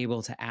to be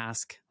able to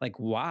ask, like,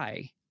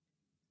 why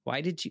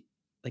did you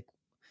like,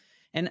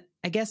 and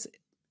I guess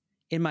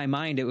in my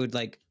mind, it would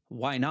like,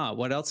 why not?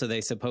 What else are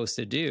they supposed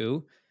to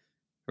do?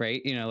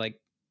 Right. You know, like,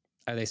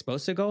 are they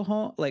supposed to go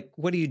home? Like,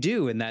 what do you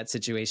do in that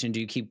situation? Do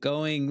you keep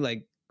going?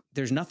 Like,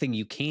 there's nothing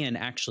you can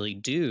actually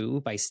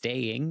do by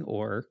staying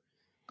or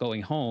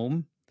going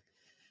home.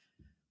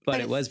 But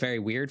it was very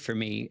weird for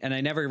me. And I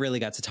never really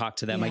got to talk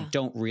to them. I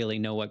don't really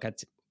know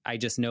I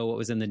just know what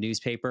was in the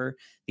newspaper.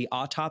 The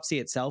autopsy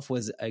itself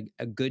was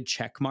a good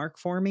check mark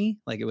for me.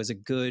 Like it was a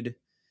good,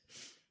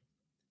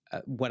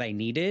 what I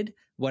needed.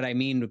 What I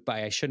mean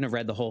by I shouldn't have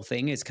read the whole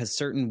thing is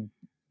because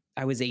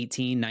I was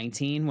 18,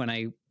 19 when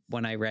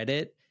I read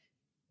it.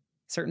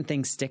 Certain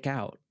things stick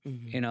out,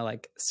 you know,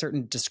 like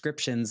certain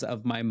descriptions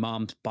of my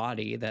mom's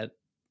body that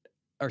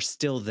are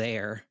still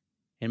there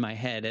in my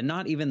head, and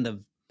not even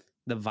the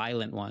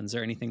violent ones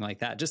or anything like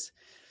that. Just,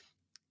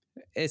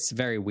 it's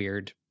very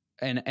weird.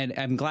 And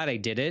I'm glad I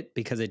did it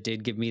because it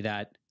did give me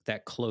that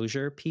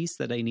closure piece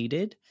that I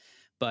needed,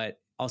 but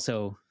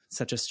also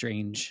such a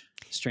strange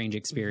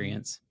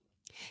experience.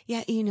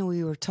 Yeah. You know,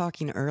 we were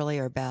talking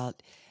earlier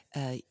about,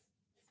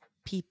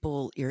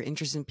 people, you're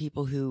interested in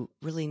people who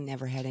really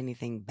never had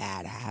anything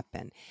bad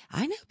happen.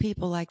 I know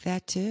people like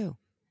that too.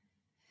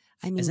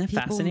 I mean, isn't it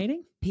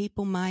fascinating?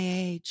 People my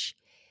age,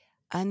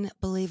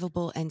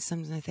 unbelievable. And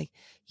sometimes I think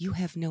you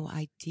have no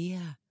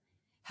idea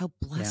how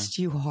blessed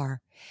you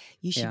are.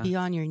 You should be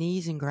on your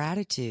knees in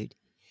gratitude,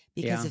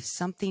 because if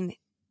something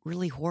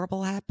really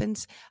horrible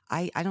happens,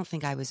 I don't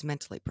think I was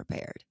mentally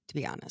prepared, to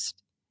be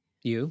honest.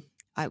 You?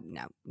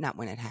 No, not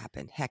when it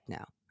happened. Heck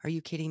no. Are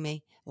you kidding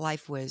me?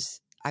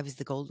 I was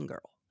the golden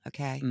girl.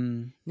 Okay.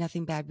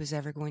 Nothing bad was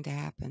ever going to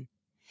happen.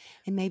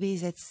 And maybe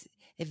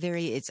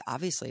it's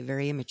obviously a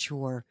very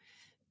immature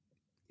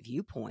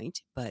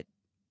viewpoint, but.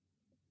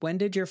 When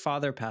did your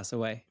father pass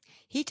away?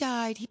 He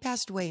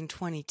passed away in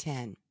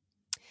 2010.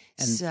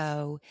 And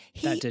so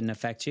that didn't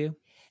affect you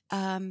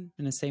in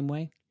the same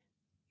way?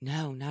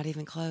 No, not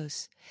even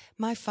close.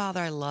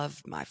 I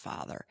loved my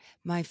father.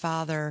 My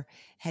father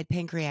had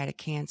pancreatic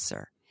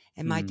cancer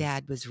and my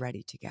dad was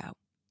ready to go.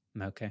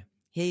 Okay.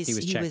 He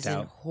was checked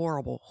out. In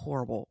horrible,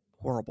 horrible,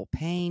 horrible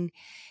pain.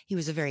 He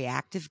was a very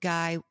active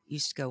guy,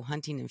 used to go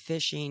hunting and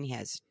fishing. He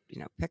has,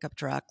 pickup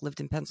truck, lived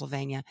in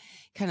Pennsylvania,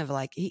 kind of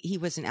like he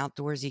was an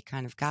outdoorsy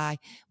kind of guy,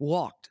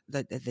 walked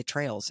the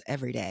trails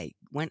every day,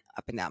 went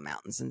up and down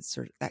mountains and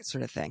that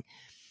sort of thing.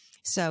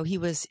 So he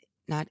was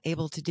not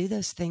able to do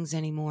those things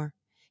anymore.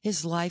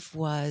 His life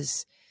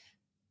was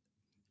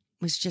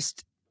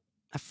just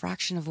a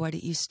fraction of what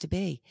it used to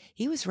be.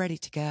 He was ready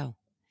to go.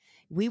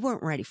 We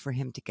weren't ready for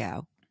him to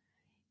go.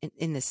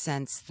 In the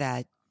sense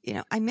that,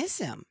 I miss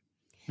him,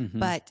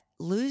 but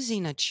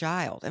losing a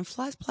child, and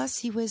plus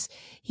he was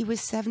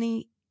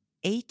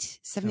 78,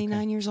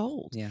 79 years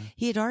old. Yeah.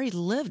 He had already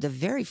lived a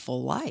very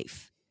full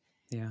life.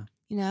 Yeah.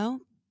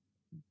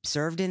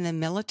 Served in the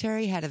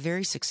military, had a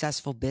very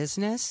successful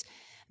business.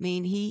 I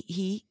mean,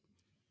 he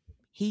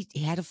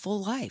had a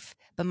full life,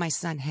 but my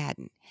son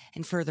hadn't.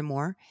 And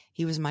furthermore,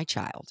 he was my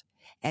child.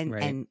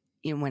 And,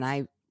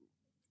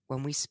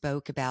 when we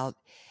spoke about,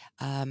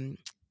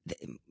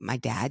 my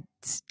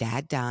dad's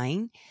dad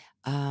dying,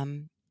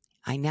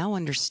 I now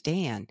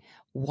understand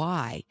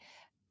why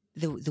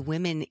the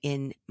women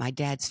in my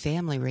dad's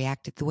family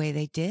reacted the way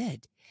they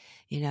did.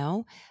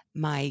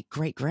 My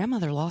great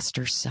grandmother lost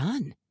her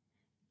son.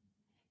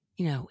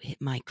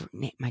 My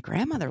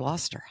grandmother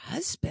lost her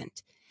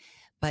husband.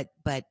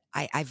 But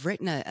I've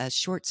written a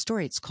short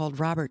story. It's called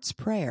Robert's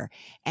Prayer,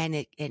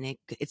 and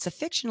it's a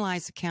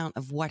fictionalized account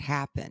of what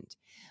happened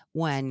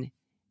when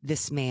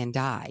this man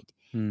died.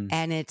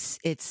 And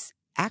it's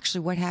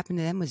actually what happened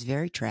to them was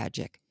very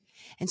tragic.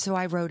 And so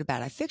I wrote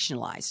about it. I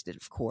fictionalized it,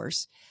 of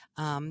course.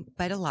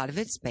 But a lot of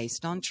it's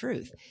based on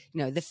truth.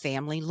 The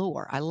family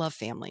lore. I love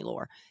family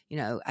lore.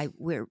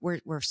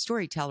 We're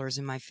storytellers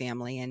in my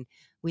family, and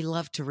we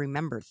love to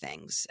remember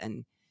things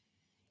and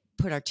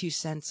put our 2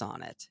 cents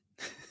on it.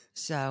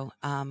 So,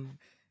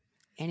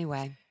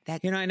 anyway,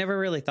 I never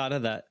really thought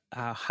of that,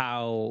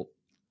 how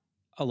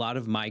a lot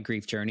of my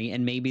grief journey,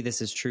 and maybe this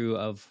is true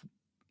of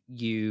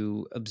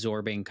you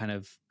absorbing kind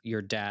of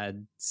your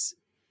dad's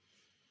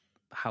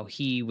how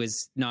he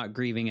was not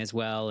grieving as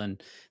well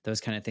and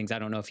those kind of things. I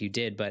don't know if you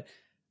did, but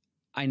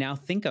I now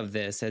think of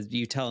this as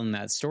you telling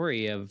that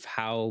story of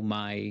how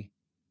my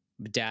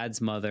dad's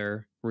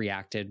mother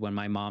reacted when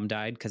my mom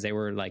died, because they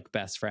were like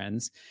best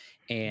friends,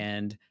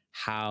 and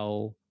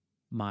how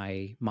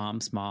my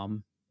mom's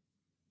mom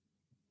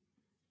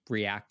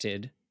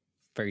reacted,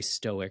 very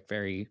stoic,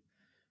 very,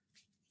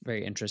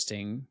 very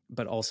interesting,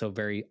 but also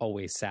very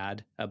always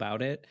sad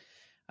about it.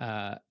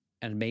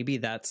 And maybe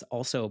that's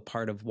also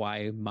part of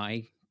why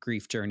my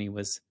grief journey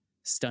was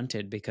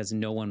stunted, because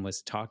no one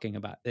was talking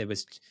about it.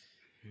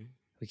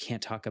 We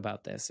can't talk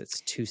about this. It's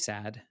too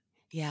sad.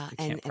 Yeah. We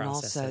And, can't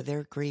process also it.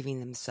 they're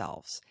grieving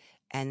themselves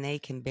and they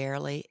can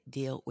barely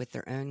deal with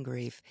their own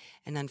grief.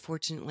 And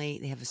unfortunately,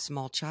 they have a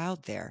small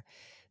child there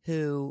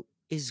who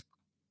is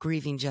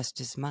grieving just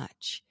as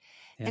much.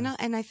 Yeah.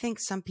 And I think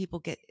some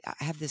people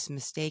have this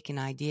mistaken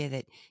idea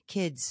that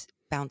kids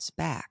bounce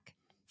back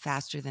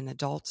faster than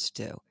adults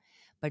do.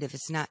 But if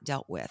it's not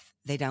dealt with,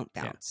 they don't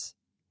bounce.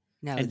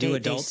 No, And do they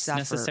adults suffer.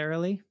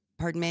 necessarily?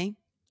 Pardon me?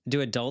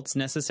 Do adults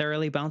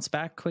necessarily bounce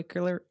back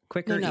quicker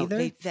No,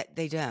 either?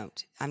 they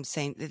don't. I'm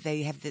saying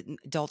that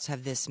adults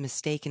have this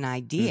mistaken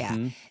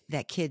idea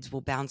that kids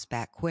will bounce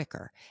back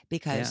quicker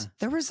because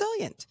they're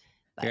resilient.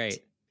 But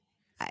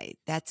right.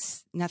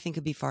 That's nothing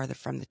could be farther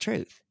from the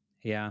truth.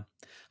 Yeah.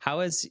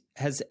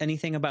 Has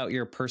anything about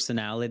your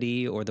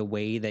personality or the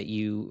way that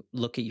you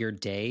look at your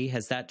day,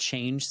 has that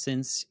changed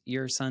since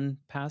your son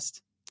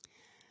passed?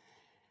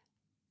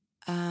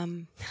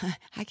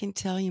 I can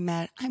tell you,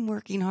 Matt, I'm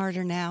working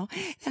harder now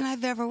than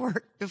I've ever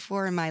worked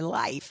before in my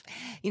life.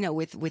 You know,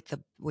 with the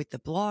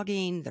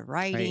blogging, the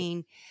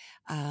writing,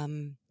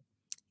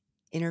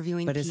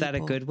 interviewing. But people. Is that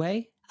a good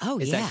way? Oh,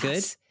 is yes. that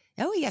good?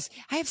 Oh, yes.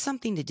 I have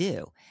something to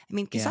do. I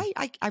mean, because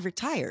I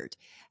retired.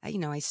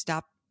 I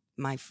stopped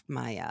my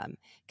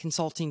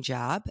consulting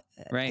job.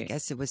 Right. I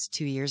guess it was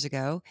 2 years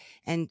ago,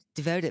 and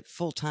devoted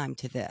full time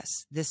to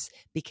this. This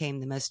became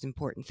the most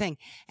important thing,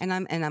 and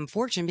I'm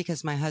fortunate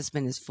because my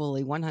husband is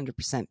fully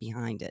 100%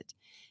 behind it.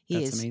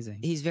 That's amazing.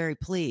 He's very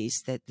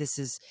pleased that this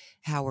is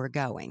how we're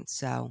going.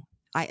 So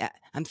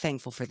I'm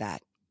thankful for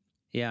that.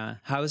 Yeah.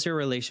 Has your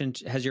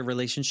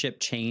relationship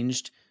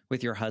changed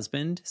with your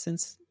husband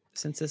since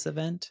this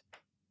event?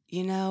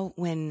 You know,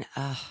 when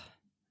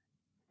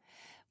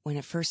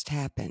it first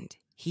happened,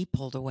 he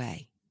pulled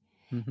away,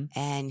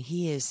 and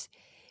he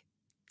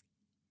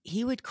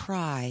would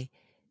cry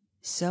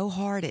so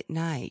hard at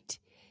night.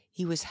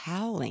 He was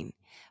howling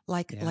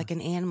like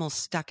an animal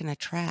stuck in a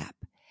trap.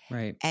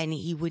 Right. And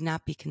he would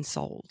not be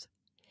consoled.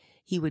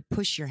 He would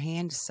push your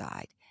hand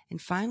aside.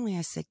 And finally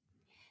I said,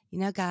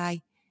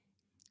 Guy,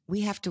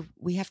 we have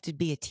to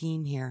be a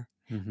team here.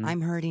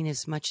 I'm hurting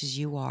as much as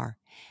you are.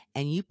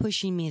 And you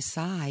pushing me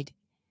aside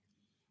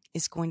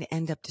is going to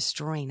end up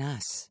destroying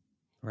us.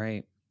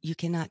 Right. You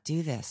cannot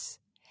do this.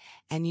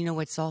 And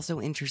what's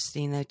also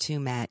interesting though too,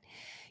 Matt,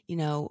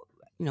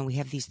 we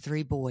have these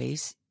 3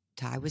 boys.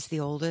 Ty was the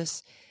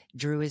oldest,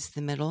 Drew is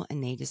the middle, and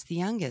Nate is the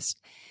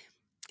youngest.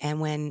 And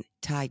when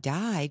Ty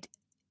died,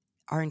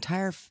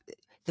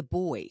 the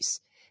boys,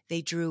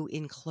 they drew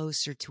in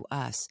closer to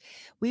us.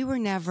 We're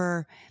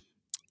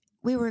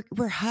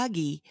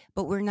huggy,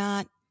 but we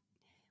don't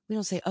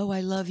say, "Oh,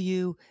 I love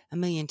you" a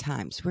million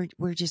times.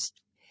 We're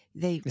just,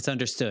 it's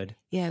understood.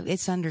 Yeah,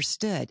 it's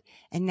understood.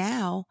 And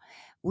now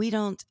we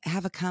don't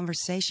have a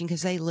conversation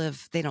because they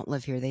don't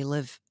live here. They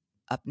live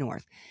up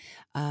north,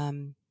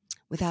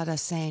 without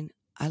us saying,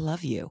 "I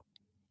love you."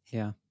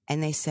 Yeah.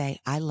 And they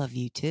say, "I love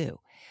you too."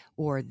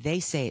 Or they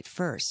say it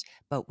first,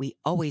 but we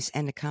always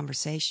end a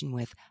conversation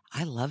with,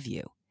 "I love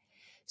you."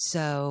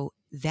 So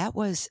that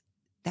was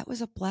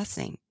a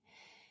blessing,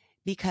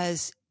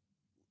 because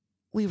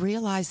we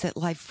realized that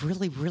life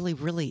really, really,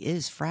 really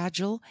is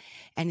fragile,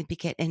 and it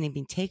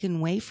being taken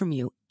away from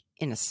you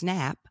in a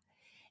snap.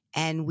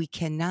 And we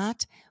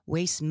cannot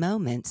waste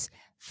moments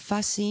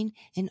fussing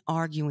and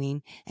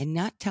arguing and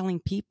not telling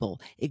people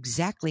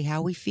exactly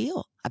how we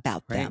feel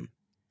about them.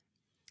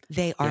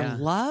 They are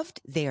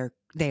loved. They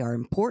are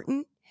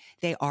important.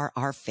 They are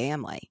our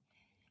family.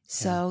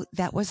 So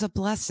that was a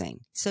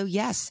blessing. So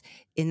yes,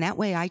 in that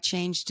way I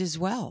changed as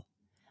well.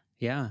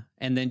 Yeah.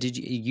 And then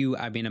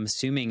I'm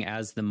assuming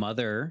as the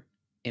mother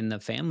in the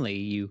family,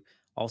 you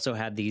also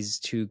had these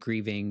 2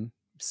 grieving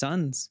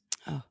sons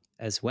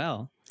as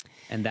well.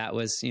 And that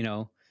was,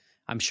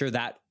 I'm sure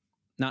that,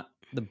 not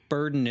the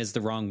burden is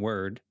the wrong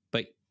word,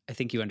 but I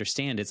think you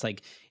understand. It's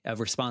like a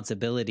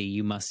responsibility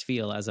you must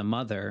feel as a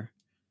mother.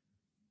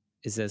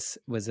 Was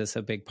this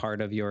a big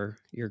part of your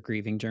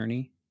grieving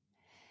journey?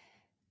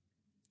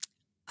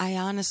 I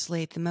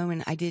honestly, at the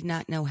moment, I did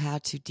not know how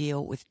to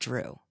deal with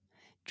Drew,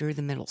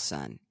 the middle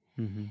son.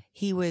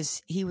 He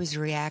was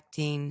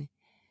reacting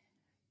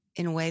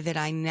in a way that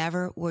I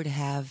never would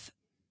have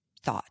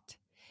thought.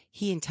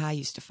 He and Ty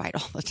used to fight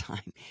all the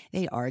time.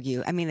 They'd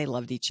argue. I mean, they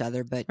loved each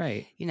other, but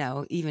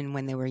even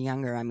when they were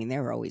younger, I mean, they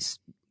were always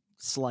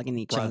slugging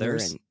each other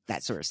and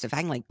that sort of stuff,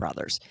 acting like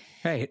brothers.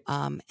 Right.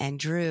 And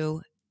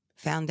Drew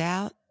found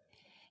out,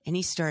 and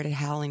he started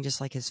howling just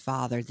like his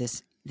father,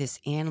 this this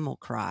animal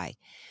cry.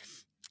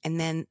 And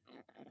then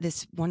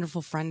this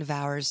wonderful friend of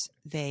ours,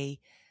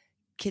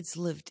 kids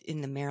lived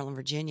in the Maryland,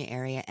 Virginia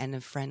area, and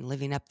a friend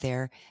living up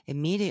there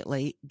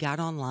immediately got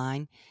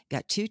online,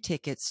 got 2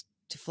 tickets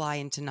to fly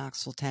into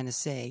Knoxville,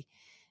 Tennessee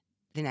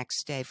the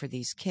next day for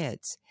these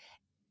kids.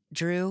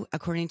 Drew,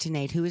 according to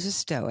Nate, who is a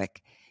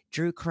stoic,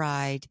 Drew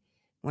cried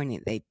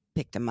when they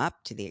picked him up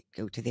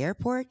go to the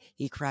airport.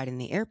 He cried in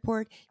the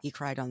airport. He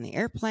cried on the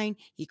airplane.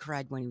 He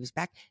cried when he was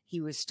back. He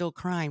was still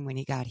crying when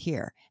he got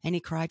here, and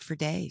he cried for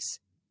days.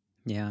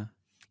 Yeah.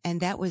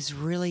 And that was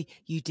really,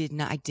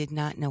 I did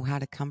not know how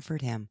to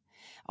comfort him.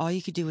 All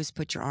you could do was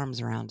put your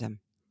arms around him.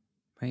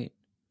 Right.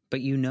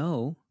 But you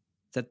know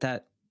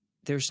that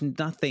there's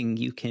nothing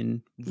you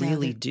can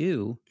really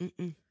do.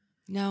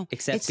 No.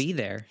 Except be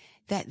there.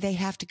 That they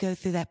have to go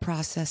through that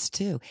process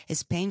too,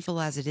 as painful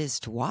as it is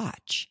to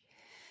watch.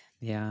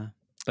 Yeah.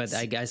 But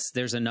I guess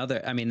there's an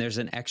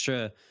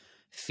extra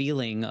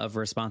feeling of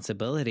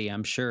responsibility,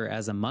 I'm sure,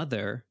 as a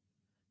mother,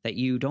 that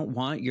you don't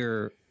want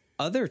your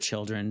other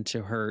children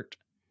to hurt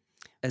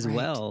as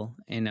well,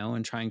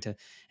 and trying to,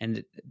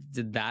 and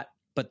did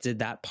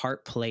that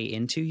part play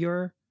into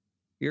your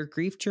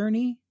grief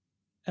journey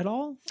at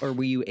all? Or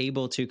were you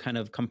able to kind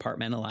of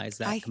compartmentalize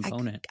that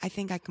component? I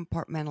think I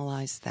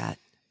compartmentalized that.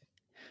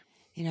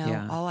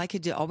 All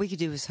we could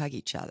do was hug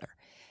each other.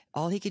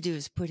 All he could do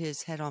is put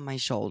his head on my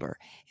shoulder,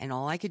 and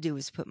all I could do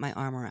was put my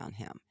arm around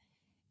him.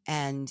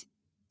 And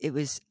it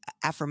was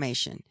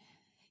affirmation,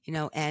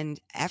 and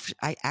after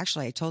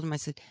I told him, I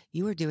said,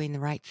 you are doing the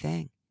right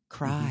thing.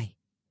 Cry.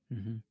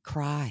 Mm-hmm.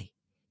 Cry.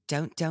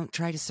 Don't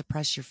try to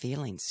suppress your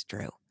feelings,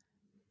 Drew.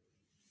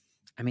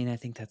 I mean, I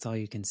think that's all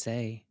you can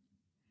say.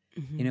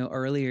 Mm-hmm.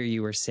 Earlier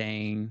you were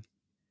saying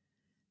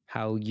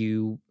how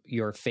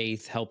your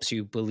faith helps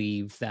you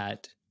believe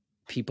that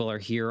people are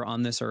here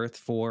on this earth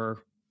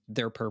for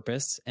their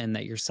purpose, and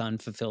that your son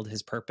fulfilled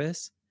his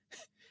purpose.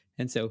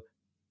 And so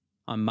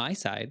on my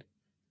side,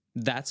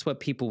 that's what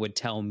people would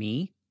tell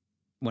me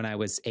when I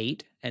was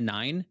 8 and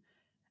 9.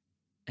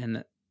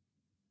 And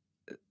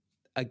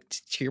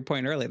to your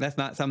point earlier, that's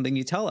not something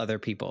you tell other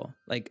people.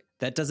 Like,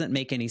 that doesn't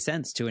make any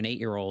sense to an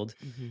 8-year-old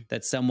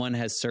that someone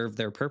has served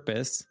their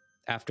purpose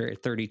after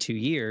 32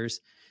 years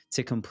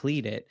to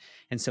complete it.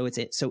 And so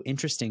it's so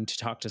interesting to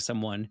talk to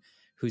someone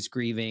who's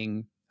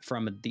grieving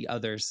from the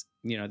others,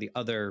 the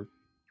other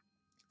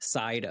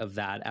side of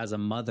that as a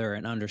mother,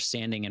 and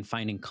understanding and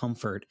finding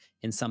comfort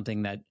in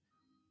something that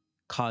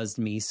caused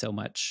me so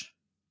much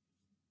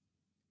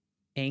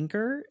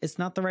anger. It's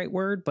not the right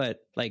word,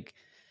 but like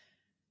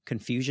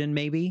confusion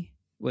maybe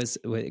was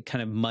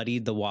kind of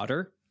muddied the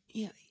water.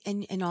 Yeah.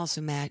 And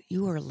also, Matt,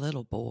 you were a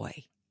little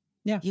boy.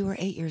 Yeah. You were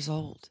 8 years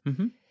old.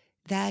 Mm-hmm.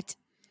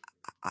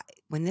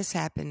 When this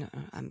happened,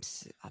 I'm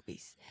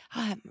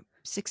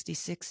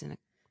 66 in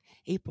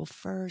April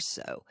 1st.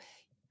 So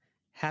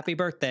happy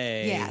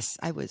birthday. Yes.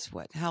 I was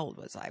how old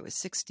was I? I was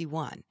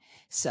 61.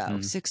 So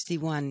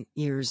 61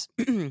 years,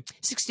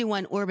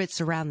 61 orbits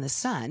around the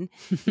sun,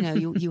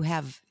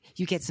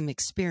 you get some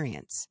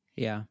experience.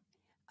 Yeah.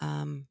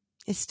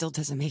 It still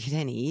doesn't make it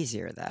any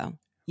easier though.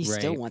 You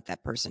still want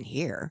that person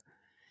here.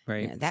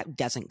 Right. That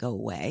doesn't go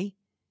away.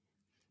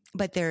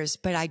 But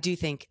I do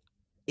think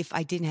if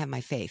I didn't have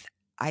my faith,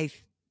 I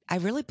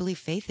really believe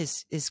faith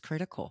is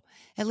critical.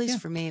 At least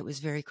for me, it was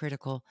very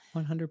critical.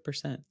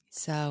 100%.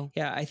 So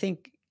yeah, I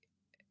think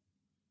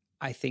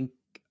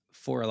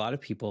for a lot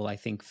of people, I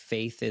think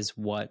faith is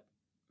what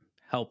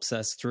helps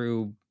us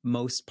through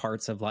most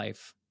parts of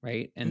life.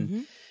 Right.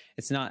 And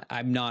it's not,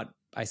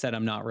 I said,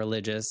 I'm not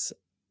religious.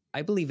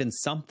 I believe in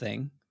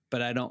something,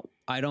 but I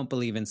don't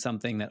believe in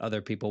something that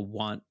other people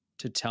want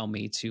to tell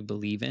me to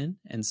believe in.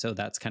 And so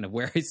that's kind of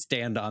where I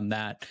stand on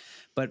that.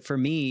 But for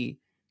me,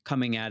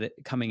 coming at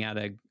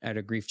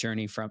a grief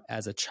journey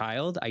as a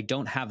child, I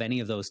don't have any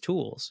of those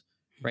tools,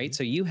 right?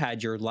 So you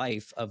had your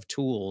life of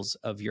tools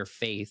of your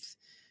faith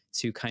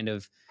to kind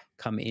of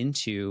come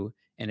into,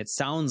 and it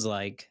sounds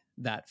like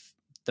that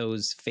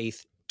those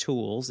faith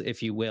tools,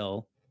 if you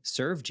will,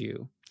 served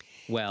you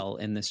well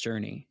in this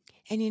journey.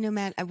 And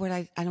Matt, I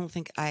don't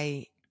think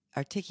I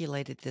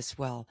articulated this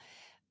well.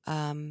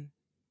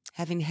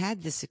 Having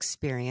had this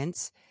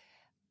experience,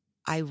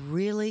 I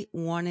really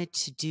wanted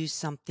to do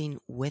something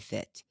with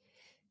it,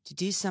 to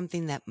do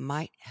something that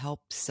might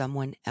help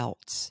someone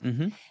else.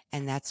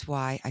 And that's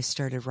why I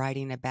started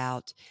writing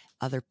about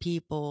other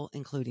people,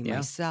 including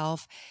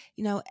myself,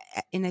 in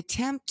an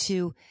attempt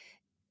to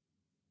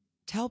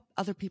help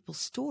other people's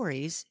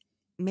stories.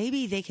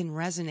 Maybe they can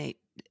resonate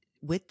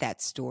with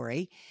that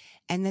story,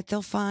 and that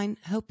they'll find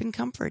hope and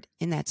comfort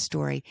in that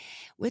story,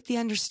 with the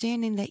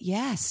understanding that,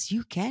 yes,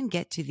 you can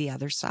get to the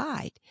other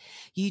side.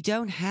 You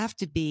don't have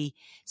to be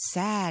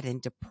sad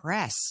and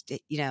depressed.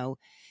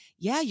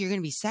 Yeah, you're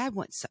going to be sad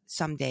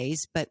some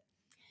days, but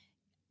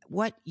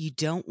what you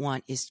don't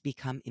want is to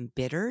become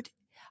embittered.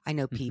 I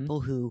know people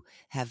who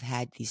have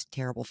had these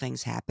terrible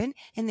things happen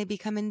and they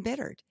become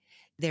embittered.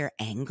 They're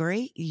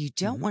angry. You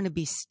don't want to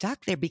be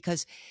stuck there,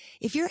 because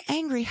if you're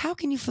angry, how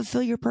can you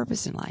fulfill your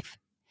purpose in life?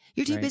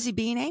 You're too busy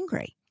being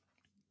angry.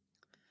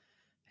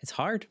 It's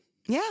hard.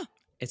 Yeah.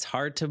 It's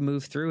hard to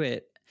move through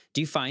it.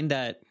 Do you find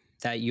that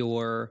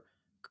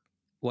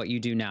what you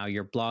do now,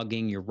 your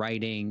blogging, your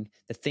writing,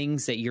 the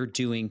things that you're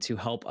doing to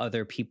help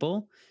other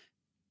people,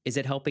 is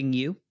it helping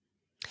you?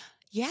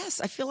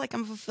 Yes. I feel like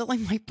I'm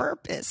fulfilling my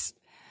purpose.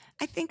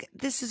 I think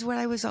this is what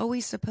I was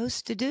always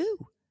supposed to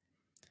do.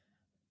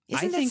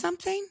 Isn't that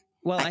something?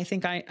 Well, I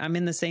think I'm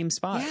in the same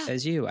spot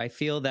as you. I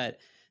feel that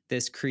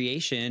this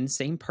creation,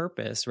 same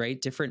purpose,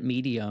 right? Different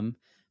medium.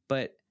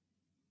 But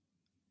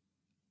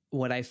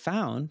what I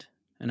found,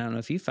 and I don't know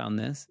if you found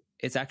this,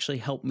 it's actually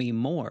helped me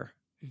more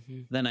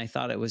than I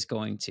thought it was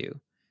going to.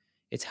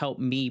 It's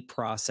helped me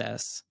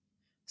process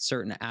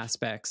certain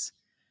aspects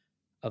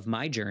of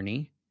my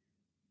journey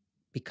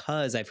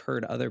because I've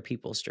heard other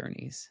people's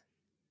journeys.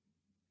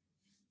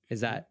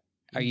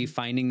 Are you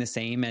finding the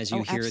same as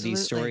you hear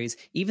these stories?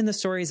 Even the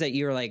stories that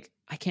you're like,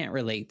 I can't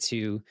relate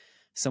to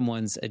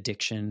someone's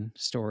addiction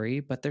story,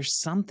 but there's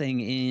something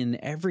in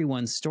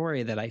everyone's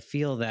story that I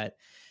feel that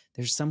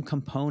there's some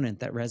component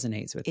that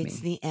resonates with me.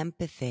 It's the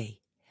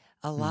empathy.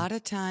 A lot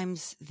of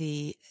times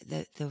the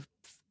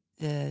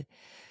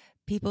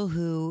people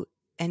who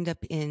end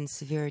up in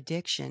severe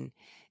addiction,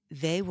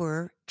 they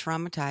were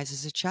traumatized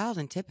as a child,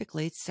 and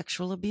typically it's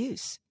sexual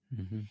abuse.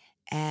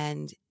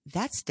 And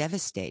that's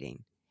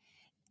devastating.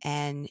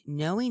 And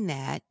knowing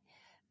that,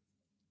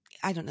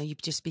 I don't know, you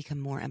just become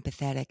more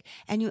empathetic,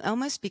 and you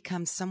almost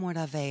become somewhat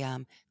of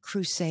a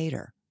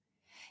crusader.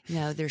 You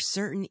know, there's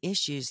certain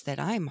issues that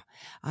I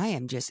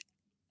am just,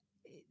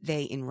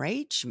 they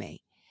enrage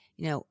me.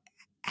 You know,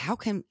 how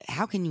can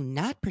you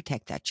not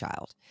protect that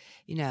child?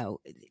 You know,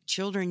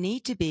 children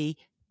need to be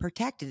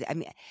protected. I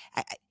mean,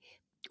 I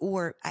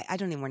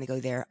don't even want to go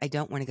there. I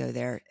don't want to go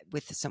there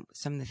with some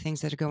of the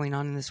things that are going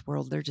on in this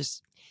world. They're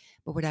just,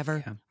 but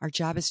whatever. Yeah. Our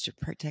job is to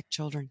protect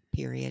children,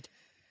 period.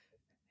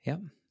 Yep.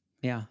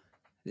 Yeah.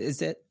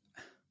 Is it?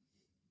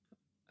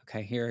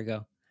 Okay, here I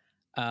go.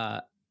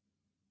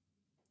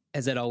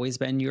 Has it always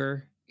been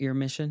your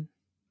mission?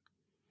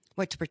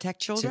 What, to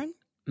protect children?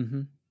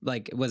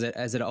 Like,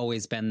 has it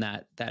always been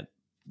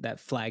that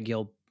flag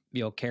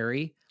you'll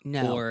carry?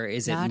 No, or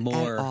is it not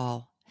more? At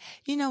all.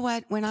 You know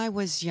what? When I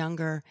was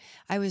younger,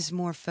 I was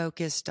more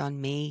focused on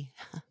me.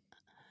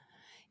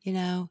 You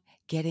know,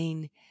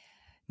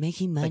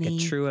 making money,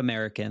 like a true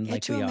American, yeah,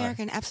 like true we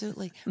American, are.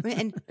 absolutely.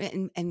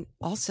 and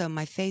also,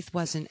 my faith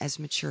wasn't as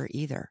mature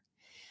either.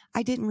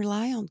 I didn't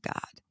rely on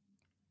God.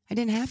 I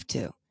didn't have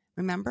to.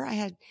 Remember, I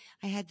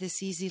had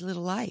this easy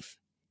little life,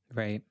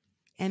 right?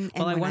 And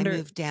well, when I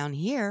moved down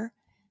here,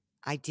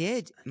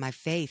 my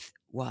faith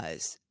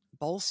was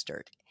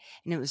bolstered,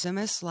 and it was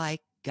almost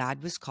like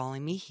God was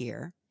calling me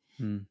here.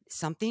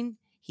 Something,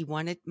 he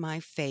wanted my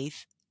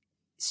faith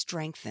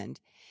strengthened,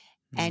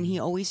 and he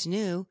always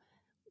knew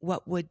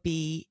what would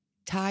be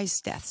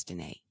Ty's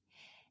destiny.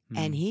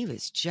 And he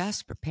was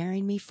just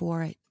preparing me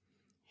for it.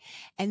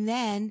 And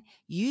then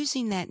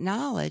using that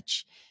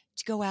knowledge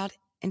to go out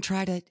and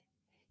try to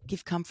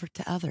give comfort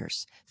to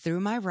others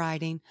through my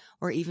writing,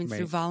 or even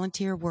through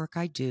volunteer work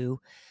I do,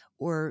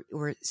 or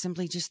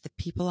simply just the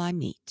people I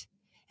meet.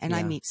 And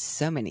I meet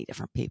so many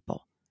different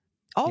people,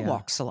 all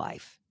walks of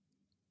life.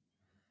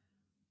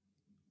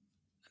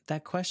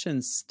 That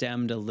question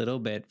stemmed a little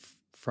bit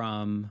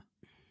from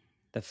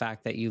the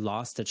fact that you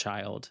lost a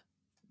child.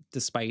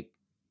 Despite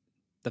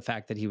the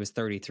fact that he was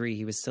 33,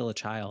 he was still a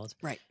child.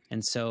 Right.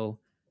 And so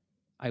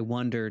I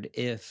wondered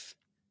if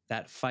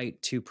that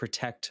fight to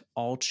protect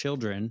all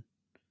children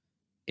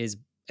is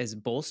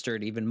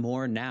bolstered even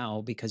more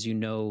now because you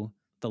know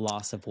the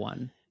loss of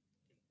one.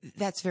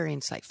 That's very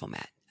insightful,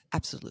 Matt.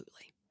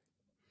 Absolutely.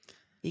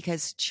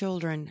 Because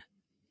children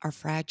are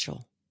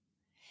fragile.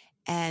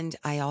 And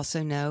I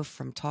also know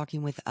from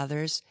talking with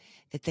others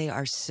that they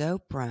are so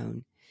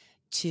prone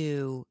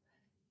to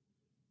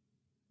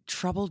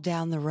trouble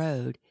down the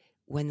road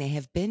when they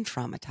have been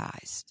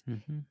traumatized.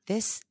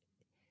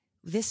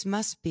 This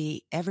must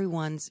be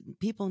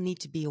people need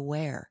to be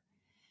aware.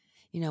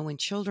 You know, when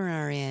children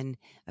are in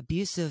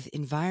abusive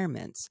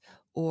environments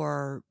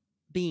or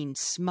being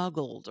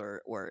smuggled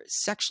or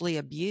sexually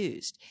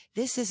abused,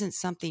 this isn't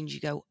something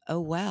you go, oh,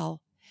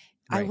 well,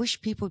 I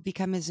wish people would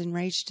become as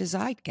enraged as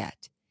I'd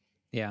get.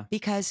 Yeah.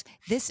 Because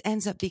this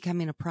ends up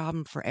becoming a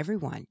problem for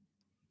everyone.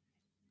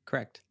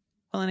 Correct.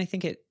 Well, and I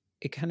think it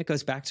kind of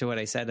goes back to what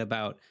I said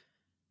about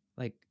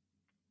like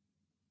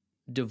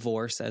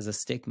divorce as a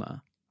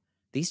stigma.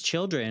 These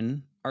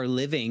children are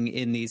living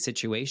in these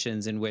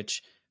situations in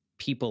which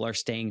people are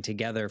staying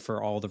together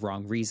for all the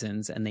wrong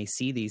reasons, and they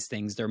see these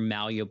things. They're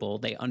malleable.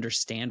 They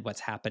understand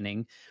what's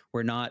happening.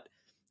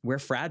 We're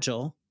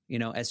fragile, you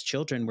know, as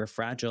children, we're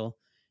fragile,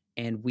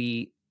 and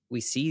we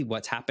see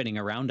what's happening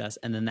around us,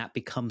 and then that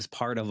becomes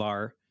part of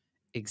our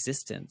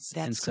existence.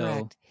 That's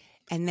correct.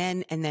 And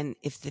then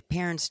if the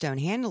parents don't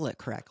handle it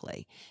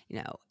correctly, you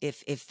know,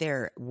 if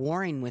they're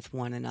warring with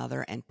one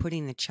another and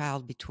putting the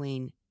child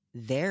between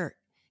their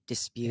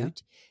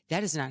dispute,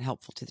 that is not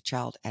helpful to the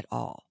child at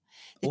all.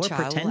 The or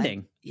child will,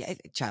 pretending. yeah,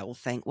 the child will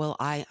think, well,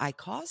 I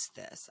caused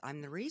this.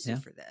 I'm the reason Yeah.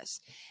 for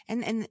this.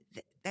 And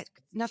that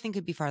nothing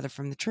could be farther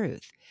from the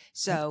truth. Yep.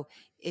 So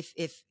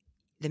if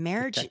the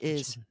marriage Protect the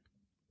is children.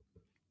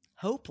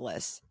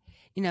 hopeless,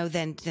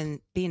 then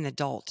be an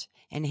adult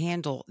and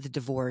handle the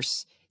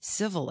divorce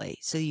civilly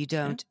so you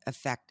don't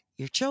affect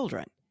your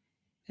children.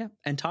 Yeah.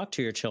 And talk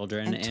to your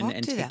children And talk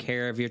and to take them.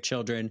 care of your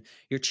children.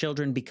 Your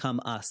children become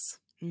us,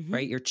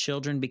 right? Your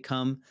children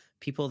become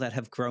people that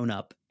have grown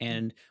up,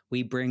 and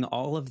we bring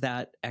all of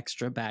that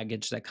extra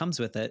baggage that comes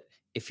with it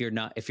if you're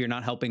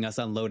not helping us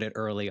unload it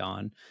early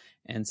on.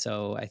 And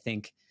so I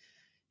think,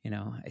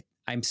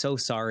 I'm so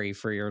sorry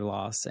for your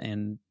loss,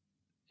 and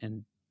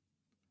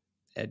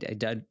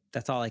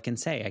that's all I can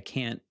say. I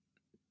can't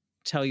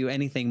tell you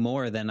anything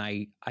more than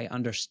I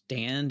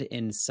understand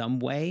in some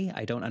way.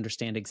 I don't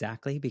understand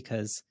exactly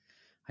because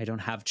I don't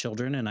have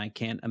children and I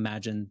can't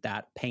imagine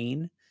that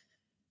pain.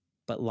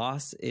 But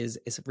loss is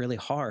really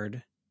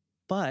hard.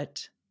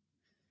 But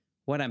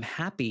what I'm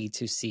happy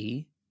to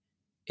see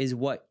is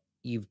what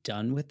you've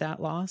done with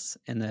that loss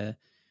and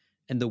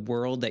the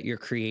world that you're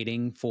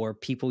creating for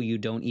people you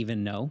don't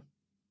even know.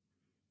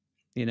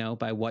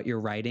 By what you're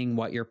writing,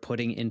 what you're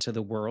putting into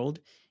the world.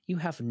 You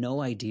have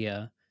no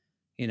idea,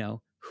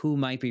 who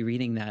might be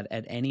reading that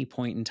at any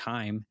point in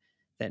time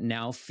that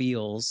now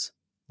feels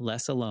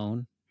less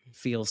alone,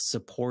 feels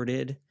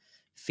supported,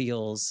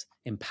 feels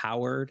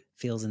empowered,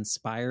 feels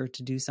inspired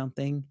to do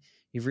something.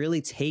 You've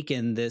really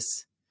taken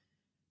this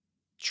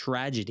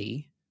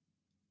tragedy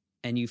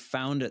and you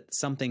found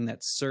something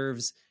that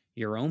serves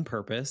your own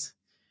purpose,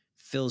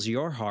 fills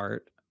your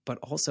heart, but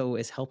also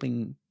is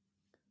helping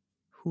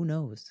who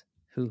knows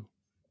who.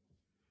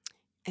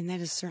 And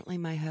that is certainly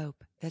my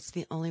hope. That's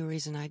the only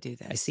reason I do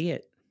this. I see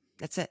it.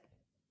 That's it.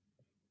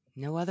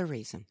 No other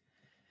reason.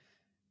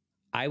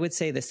 I would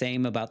say the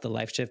same about the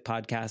Life Shift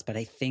podcast, but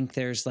I think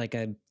there's like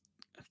a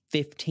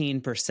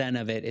 15%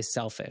 of it is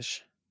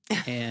selfish.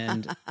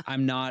 And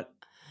I'm not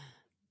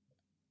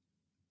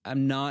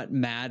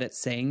mad at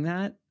saying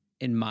that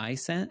in my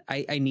sense.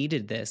 I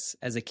needed this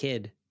as a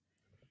kid.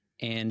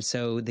 And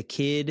so the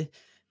kid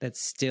that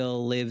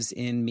still lives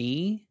in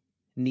me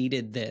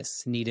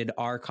needed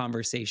our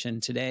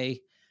conversation today.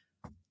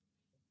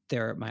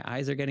 My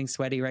eyes are getting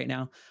sweaty right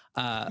now.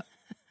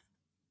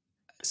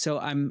 So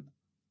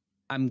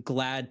I'm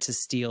glad to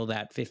steal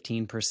that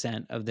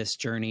 15% of this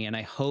journey. And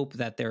I hope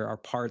that there are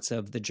parts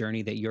of the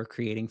journey that you're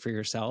creating for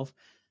yourself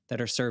that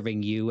are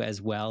serving you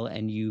as well.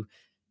 And you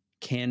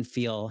can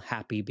feel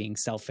happy being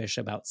selfish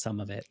about some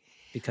of it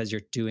because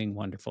you're doing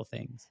wonderful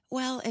things.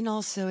 Well, and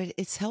also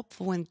it's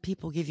helpful when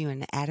people give you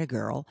an atta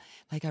girl.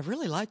 Like, I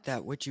really like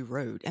that, what you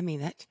wrote. I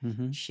mean,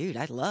 shoot,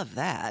 I love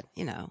that,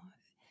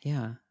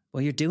 Yeah.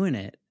 Well, you're doing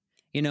it,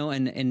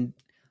 and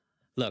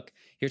look,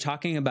 you're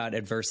talking about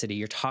adversity.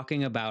 You're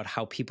talking about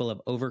how people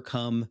have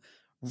overcome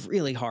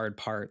really hard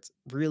parts,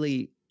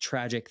 really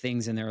tragic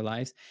things in their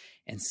lives.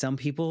 And some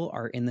people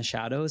are in the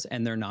shadows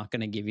and they're not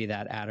going to give you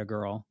that atta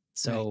girl.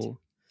 So,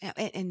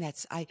 right. And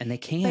they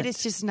can't, but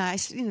it's just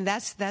nice.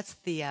 That's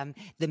the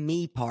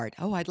me part.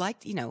 Oh, I'd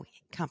like,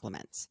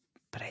 compliments,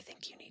 but I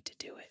think you need to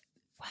do it.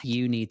 What?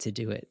 You need to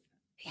do it.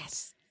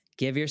 Yes.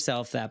 Give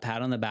yourself that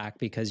pat on the back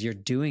because you're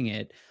doing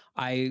it.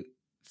 I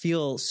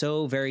feel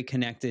so very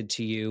connected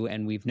to you,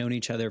 and we've known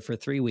each other for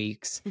 3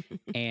 weeks.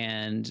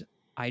 And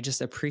I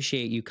just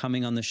appreciate you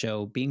coming on the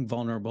show, being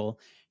vulnerable,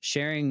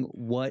 sharing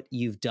what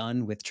you've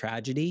done with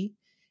tragedy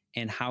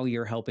and how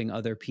you're helping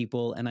other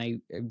people. And I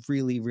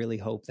really, really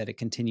hope that it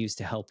continues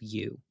to help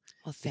you.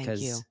 Well, thank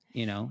you.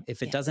 Because,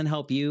 if it doesn't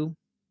help you,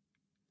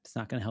 it's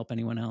not going to help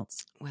anyone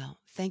else. Well,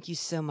 thank you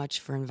so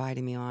much for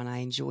inviting me on. I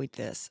enjoyed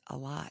this a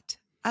lot.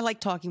 I like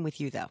talking with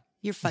you, though.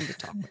 You're fun to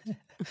talk with.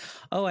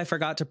 Oh, I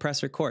forgot to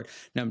press record.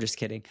 No, I'm just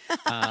kidding.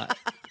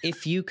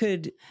 If you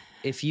could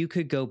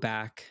go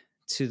back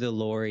to the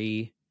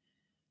Lori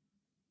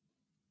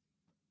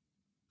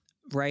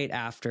right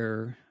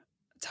after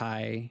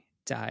Ty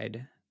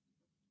died,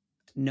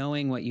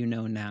 knowing what you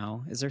know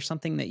now, is there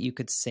something that you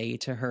could say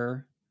to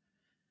her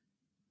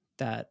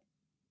that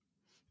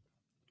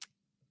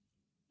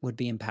would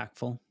be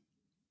impactful?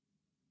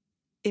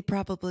 It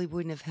probably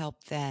wouldn't have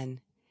helped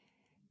then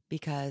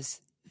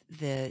because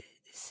the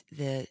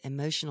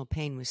emotional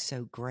pain was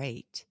so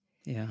great.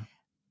 Yeah.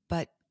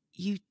 But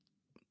you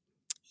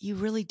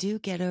really do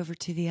get over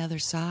to the other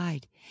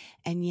side.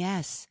 And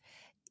yes,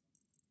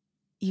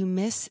 you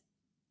miss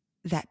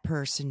that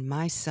person,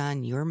 my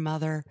son, your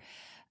mother,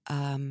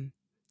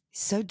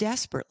 so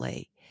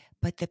desperately.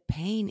 But the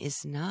pain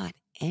is not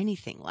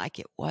anything like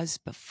it was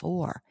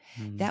before.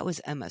 That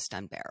was almost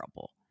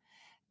unbearable.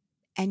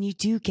 And you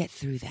do get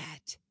through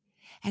that.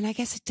 And I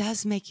guess it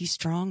does make you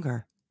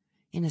stronger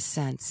in a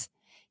sense.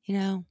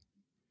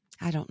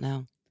 I don't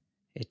know.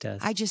 It does.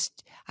 I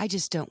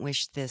just don't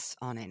wish this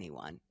on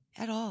anyone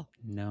at all.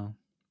 No.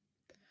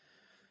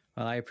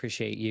 Well, I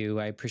appreciate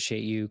you. I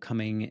appreciate you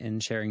coming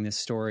and sharing this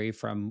story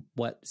from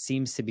what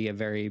seems to be a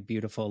very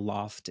beautiful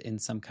loft in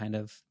some kind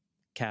of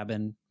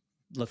cabin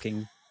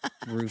looking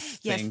roof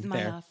yes, thing my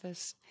there.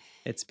 office.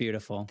 It's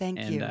beautiful. Thank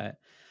you.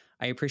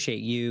 I appreciate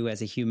you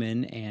as a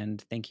human,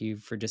 and thank you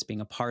for just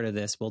being a part of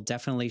this. We'll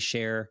definitely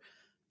share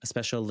a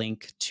special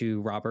link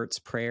to Robert's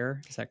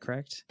prayer. Is that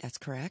correct? That's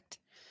correct.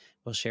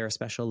 We'll share a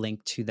special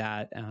link to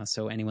that,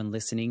 so anyone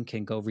listening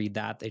can go read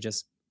that. They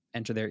just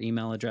enter their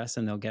email address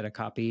and they'll get a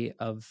copy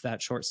of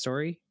that short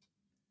story.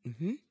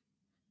 Mm-hmm.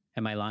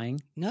 Am I lying?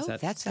 No,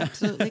 that's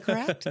absolutely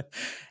correct.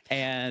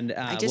 And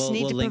I just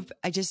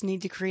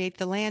need to create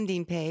the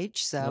landing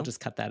page. So we'll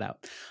just cut that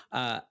out.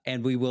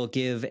 And we will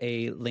give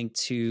a link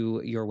to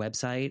your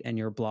website and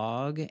your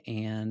blog,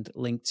 and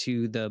link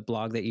to the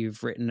blog that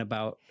you've written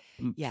about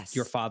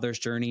your father's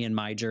journey and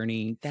my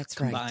journey. That's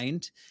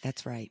combined. Right.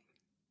 That's right.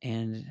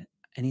 And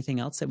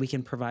anything else that we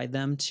can provide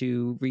them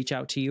to reach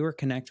out to you or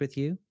connect with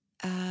you?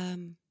 I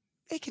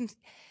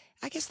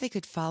guess they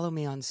could follow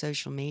me on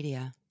social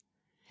media.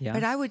 Yeah,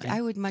 but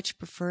I would much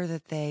prefer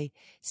that they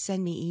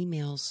send me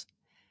emails.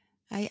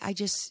 I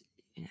just,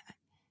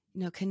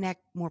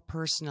 connect more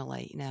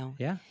personally,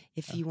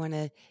 If you want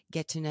to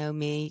get to know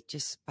me,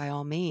 just by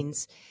all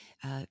means,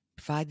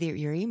 provide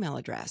your email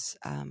address.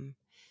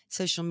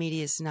 Social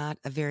media is not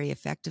a very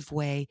effective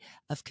way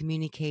of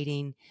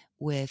communicating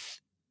with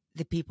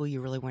the people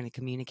you really want to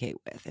communicate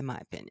with, in my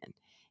opinion.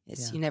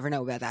 You never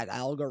know about that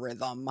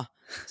algorithm.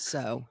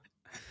 So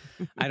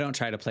I don't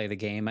try to play the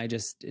game. I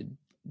just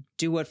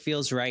do what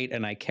feels right,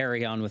 and I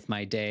carry on with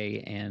my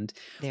day, and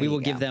we will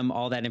give them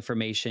all that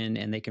information,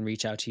 and they can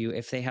reach out to you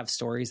if they have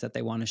stories that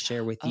they want to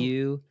share with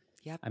you.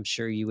 Yep. I'm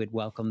sure you would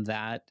welcome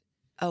that.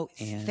 Oh,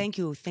 thank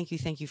you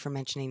for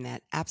mentioning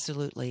that.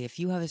 Absolutely. If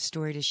you have a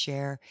story to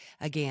share,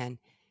 again,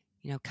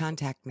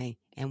 contact me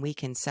and we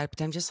can set up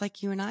time just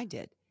like you and I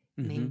did.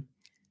 Mm-hmm. I mean,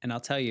 and I'll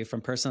tell you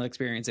from personal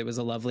experience, it was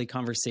a lovely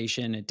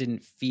conversation. It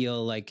didn't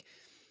feel like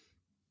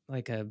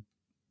a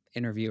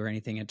interview or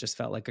anything. It just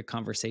felt like a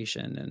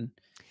conversation,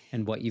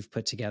 and what you've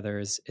put together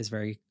is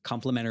very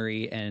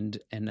complimentary and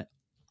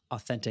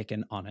authentic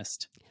and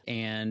honest.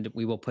 And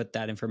we will put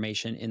that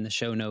information in the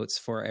show notes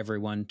for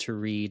everyone to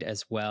read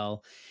as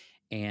well.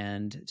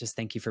 And just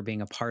thank you for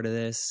being a part of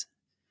this.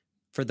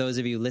 For those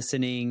of you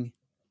listening,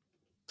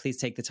 please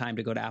take the time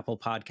to go to Apple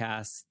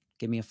Podcasts,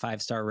 give me a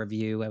 5-star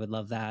review. I would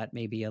love that.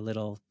 Maybe a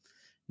little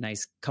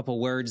nice couple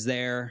words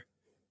there.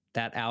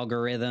 That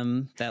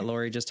algorithm that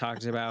Lori just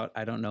talked about,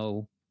 I don't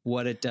know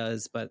what it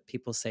does, but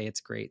people say it's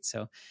great.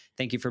 So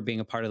thank you for being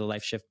a part of the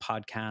Life Shift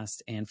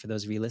podcast. And for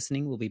those of you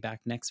listening, we'll be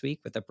back next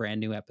week with a brand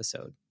new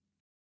episode.